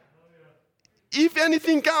 If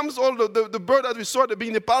anything comes, all the bird that we saw,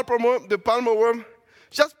 being the palmer worm,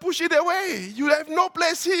 just push it away. You have no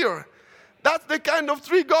place here. That's the kind of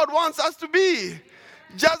tree God wants us to be.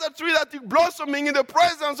 Just a tree that is blossoming in the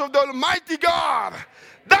presence of the Almighty God.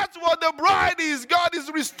 That's what the bride is. God is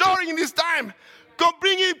restoring in this time.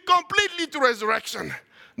 Bringing it completely to resurrection.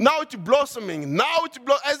 Now it's blossoming.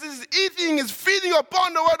 As it's eating, it's feeding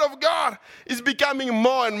upon the word of God. It's becoming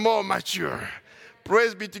more and more mature.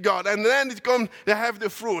 Praise be to God. And then they have the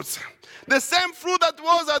fruits. The same fruit that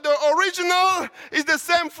was at the original is the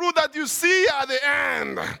same fruit that you see at the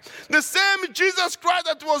end. The same Jesus Christ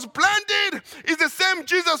that was planted is the same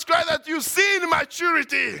Jesus Christ that you see in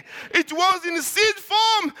maturity. It was in seed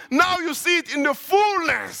form, now you see it in the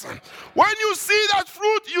fullness. When you see that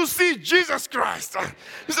fruit, you see Jesus Christ.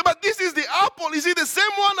 You say, but this is the apple. Is it the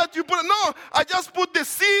same one that you put? No, I just put the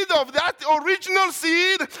seed of that original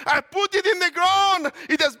seed. I put it in the ground.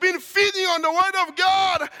 It has been feeding on the word of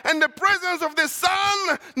God and the presence of the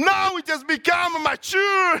Son. Now it has become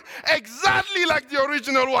mature, exactly like the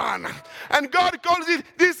original one. And God calls it,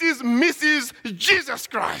 this is Mrs. Jesus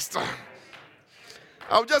Christ.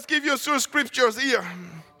 I'll just give you some scriptures here.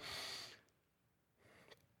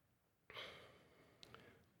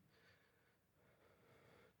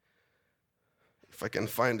 If I can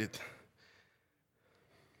find it.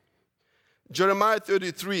 Jeremiah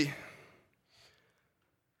 33.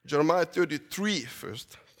 Jeremiah 33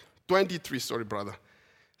 first. 23,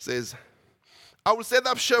 says, I will set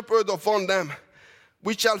up shepherds upon them,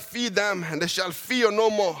 which shall feed them, and they shall fear no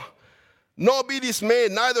more. nor be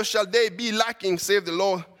dismayed, neither shall they be lacking, save the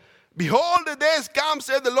Lord. Behold, the days come,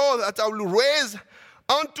 saith the Lord, that I will raise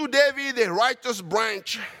unto David a righteous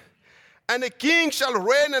branch, and the king shall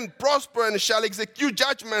reign and prosper, and shall execute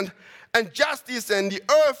judgment and justice in the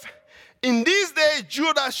earth. In these days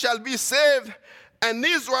Judah shall be saved, and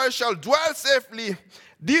Israel shall dwell safely.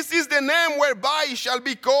 This is the name whereby he shall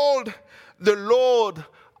be called, the Lord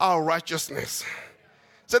our righteousness.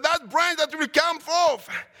 So that branch that will come forth,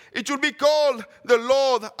 it will be called the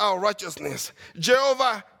Lord our righteousness.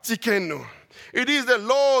 Jehovah Tzidkenu. It is the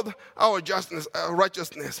Lord our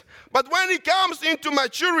righteousness. But when he comes into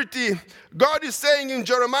maturity, God is saying in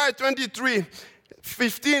Jeremiah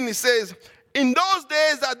 23:15, he says, in those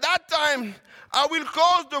days, at that time, I will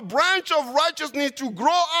cause the branch of righteousness to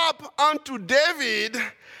grow up unto David,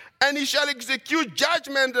 and he shall execute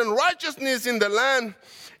judgment and righteousness in the land.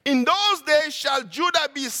 In those days shall Judah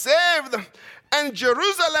be saved, and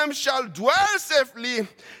Jerusalem shall dwell safely.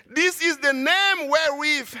 This is the name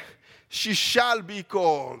wherewith she shall be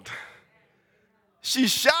called. She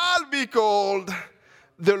shall be called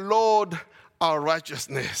the Lord our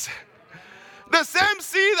righteousness. The same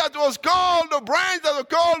seed that was called, the branch that was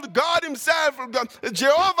called God himself,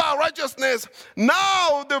 Jehovah righteousness.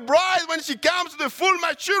 Now the bride, when she comes to the full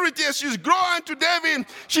maturity, as she's growing to David,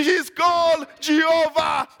 she is called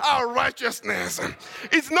Jehovah our righteousness.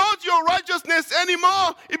 It's not your righteousness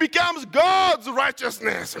anymore. It becomes God's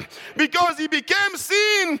righteousness. Because he became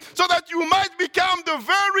sin so that you might become the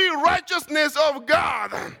very righteousness of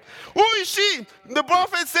God. Who is she? The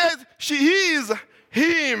prophet says she is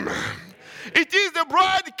him. It is the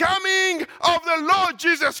bride coming of the Lord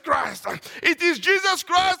Jesus Christ. It is Jesus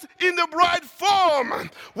Christ in the bride form.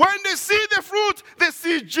 When they see the fruit, they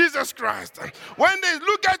see Jesus Christ. When they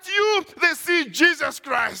look at you, they see Jesus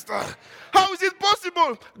Christ. How is it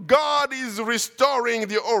possible? God is restoring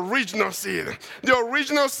the original seed. The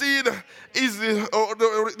original seed is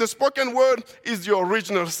the spoken word is the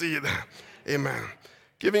original seed. Amen.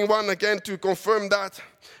 Giving one again to confirm that.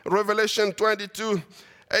 Revelation 22.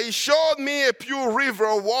 He showed me a pure river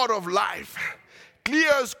of water of life, clear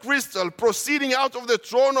as crystal, proceeding out of the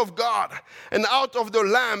throne of God and out of the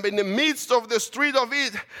Lamb in the midst of the street of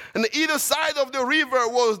it. And either side of the river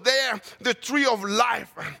was there the tree of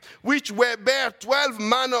life, which bare 12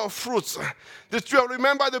 manner of fruits. The tree,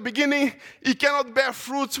 remember at the beginning, it cannot bear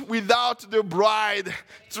fruit without the bride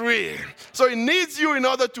tree. So it needs you in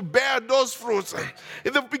order to bear those fruits.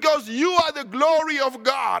 Because you are the glory of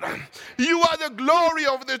God. You are the glory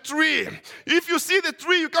of the tree. If you see the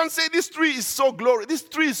tree, you can't say this tree is so glorious. This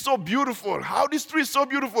tree is so beautiful. How this tree is so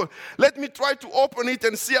beautiful. Let me try to open it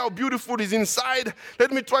and see how beautiful it is inside.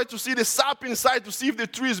 Let me try to see the sap inside to see if the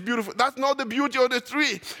tree is beautiful. That's not the beauty of the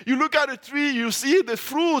tree. You look at the tree, you see the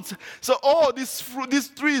fruits. So, this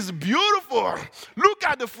tree is beautiful. Look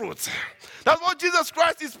at the fruits. That's what Jesus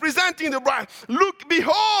Christ is presenting the bride. Look,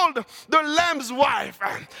 behold the Lamb's wife.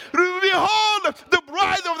 Behold the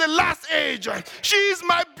bride of the last age. She is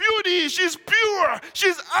my beauty. She's pure.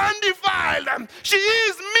 She's undefiled. She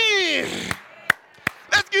is me.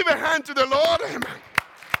 Let's give a hand to the Lord. Amen.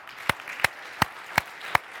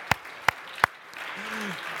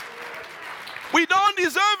 We don't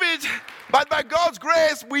deserve it, but by God's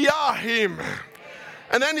grace, we are him.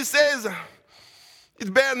 And then he says,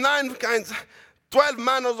 it bears 9 kinds, 12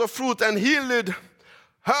 manners of fruit, and yielded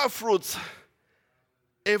her fruits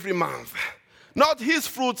every month. Not his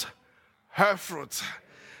fruit, her fruit.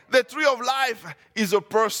 The tree of life is a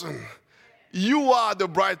person. You are the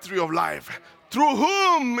bright tree of life, through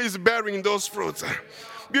whom is bearing those fruits.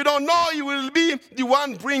 You don't know, you will be the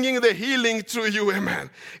one bringing the healing to you, amen.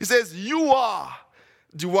 He says, you are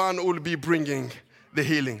the one who will be bringing the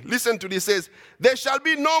healing. Listen to this. It says, there shall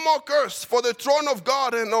be no more curse, for the throne of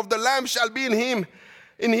God and of the Lamb shall be in him,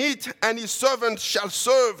 in it, and his servant shall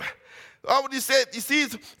serve. How would he say it? He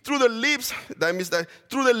sees through the lips,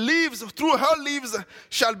 through her leaves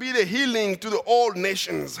shall be the healing to the all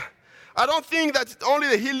nations. I don't think that it's only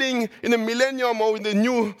the healing in the millennium or in the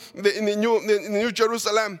new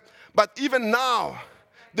Jerusalem, but even now,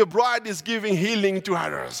 the bride is giving healing to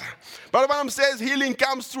others. But Branham says healing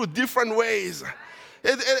comes through different ways.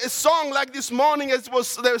 A song like this morning, it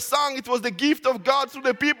was the gift of God to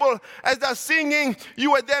the people as they're singing.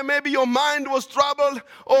 You were there, maybe your mind was troubled.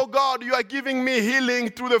 Oh God, you are giving me healing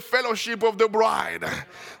through the fellowship of the bride.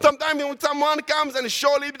 Sometimes when someone comes and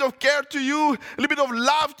shows a little bit of care to you, a little bit of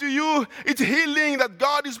love to you, it's healing that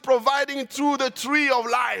God is providing through the tree of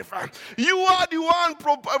life. You are the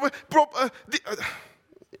one,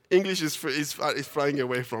 English is flying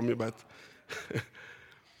away from me, but...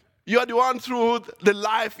 You are the one through the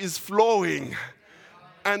life is flowing.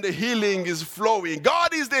 and the healing is flowing.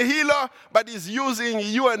 God is the healer, but He's using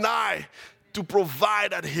you and I to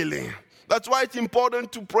provide that healing. That's why it's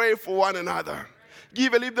important to pray for one another.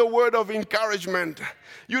 Give a little word of encouragement.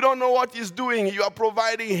 You don't know what He's doing. You are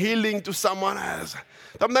providing healing to someone else.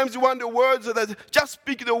 Sometimes you want the words that just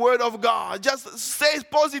speak the word of God. Just say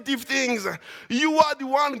positive things. You are the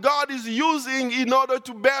one God is using in order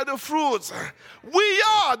to bear the fruits. We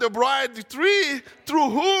are the bride tree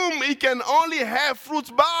through whom He can only have fruits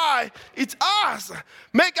by. It's us.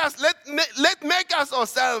 Make us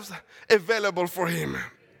ourselves available for Him.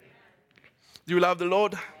 Do you love the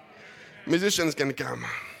Lord? Musicians can come.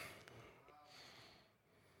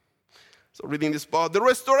 So reading this part, the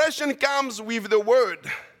restoration comes with the word.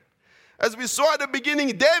 As we saw at the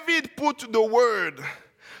beginning, David put the word.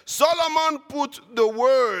 Solomon put the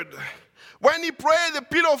word. When he prayed, the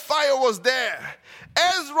pillar of fire was there.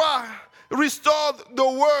 Ezra restored the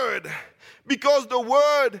word, because the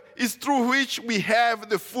word is through which we have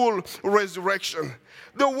the full resurrection.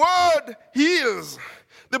 The word heals.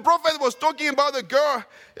 The prophet was talking about a girl.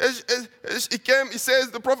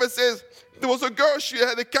 The prophet says, there was a girl, she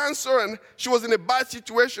had a cancer and she was in a bad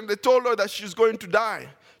situation. They told her that she's going to die.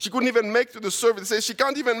 She couldn't even make it to the service. They said she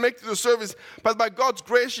can't even make it to the service, but by God's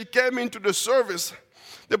grace, she came into the service.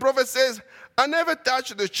 The prophet says, I never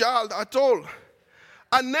touched the child at all.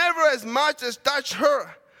 I never as much as touched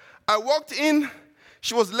her. I walked in,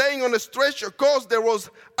 she was laying on a stretcher. Of course, there was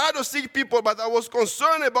other sick people, but I was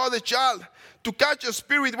concerned about the child to catch a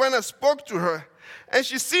spirit when I spoke to her. And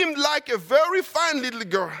she seemed like a very fine little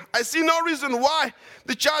girl. I see no reason why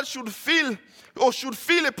the child should feel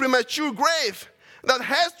a premature grave. That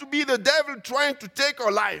has to be the devil trying to take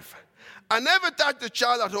her life. I never touched the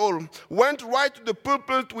child at all. Went right to the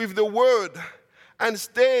pulpit with the word and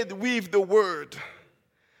stayed with the word.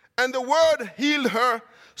 And the word healed her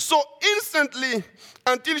so instantly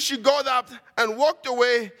until she got up and walked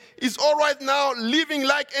away. Is all right now, living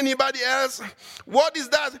like anybody else. What is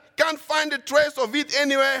that? Can't find a trace of it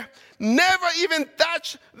anywhere. Never even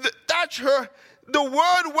touch her. The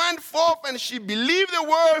word went forth and she believed the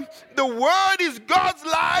word. The word is God's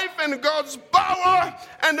life and God's power.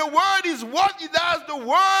 And the word is what it does. The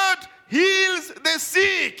word heals the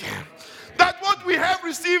sick. That's what we have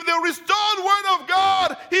received. The restored word of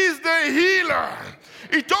God is the healer.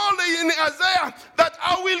 He told in Isaiah that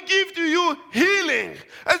I will give to you healing.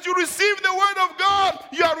 As you receive the word of God,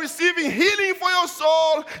 you are receiving healing for your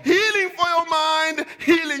soul, healing for your mind,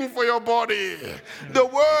 healing for your body. The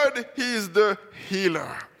word is the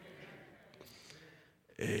healer.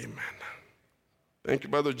 Amen. Thank you,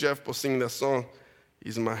 Brother Jeff, for singing that song.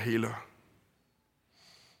 He's my healer.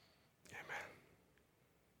 Amen.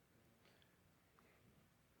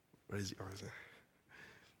 Where is he? Oh, is it?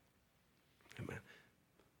 Amen.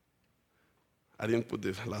 I didn't put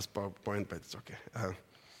the last PowerPoint, but it's okay.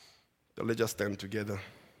 So let's just stand together.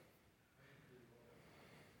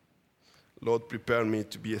 Lord, prepare me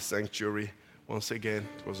to be a sanctuary once again.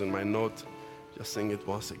 It was in my note. Just sing it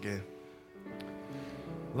once again.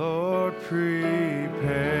 Lord,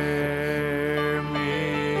 prepare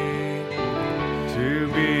me to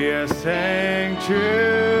be a sanctuary,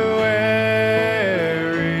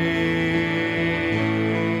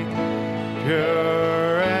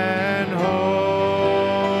 pure and holy,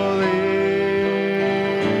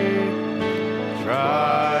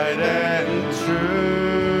 tried and true,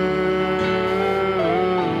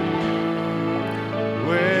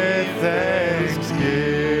 with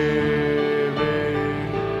thanksgiving.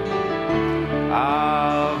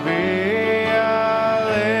 I'll be a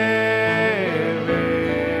living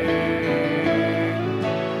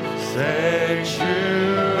sanctuary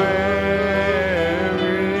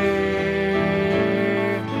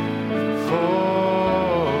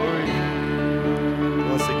for you.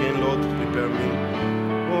 Once again, Lord, prepare me.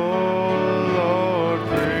 Oh Lord,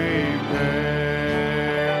 prepare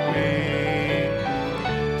me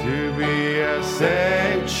to be a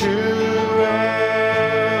sanctuary,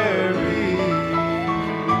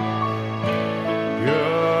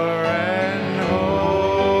 pure and holy,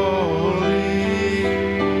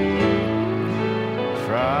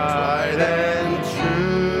 tried and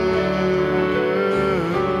true,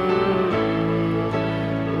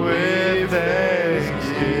 with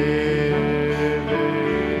thanksgiving.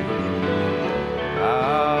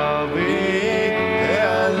 I'll be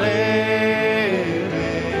a living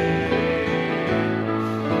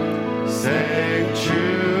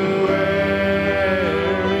sanctuary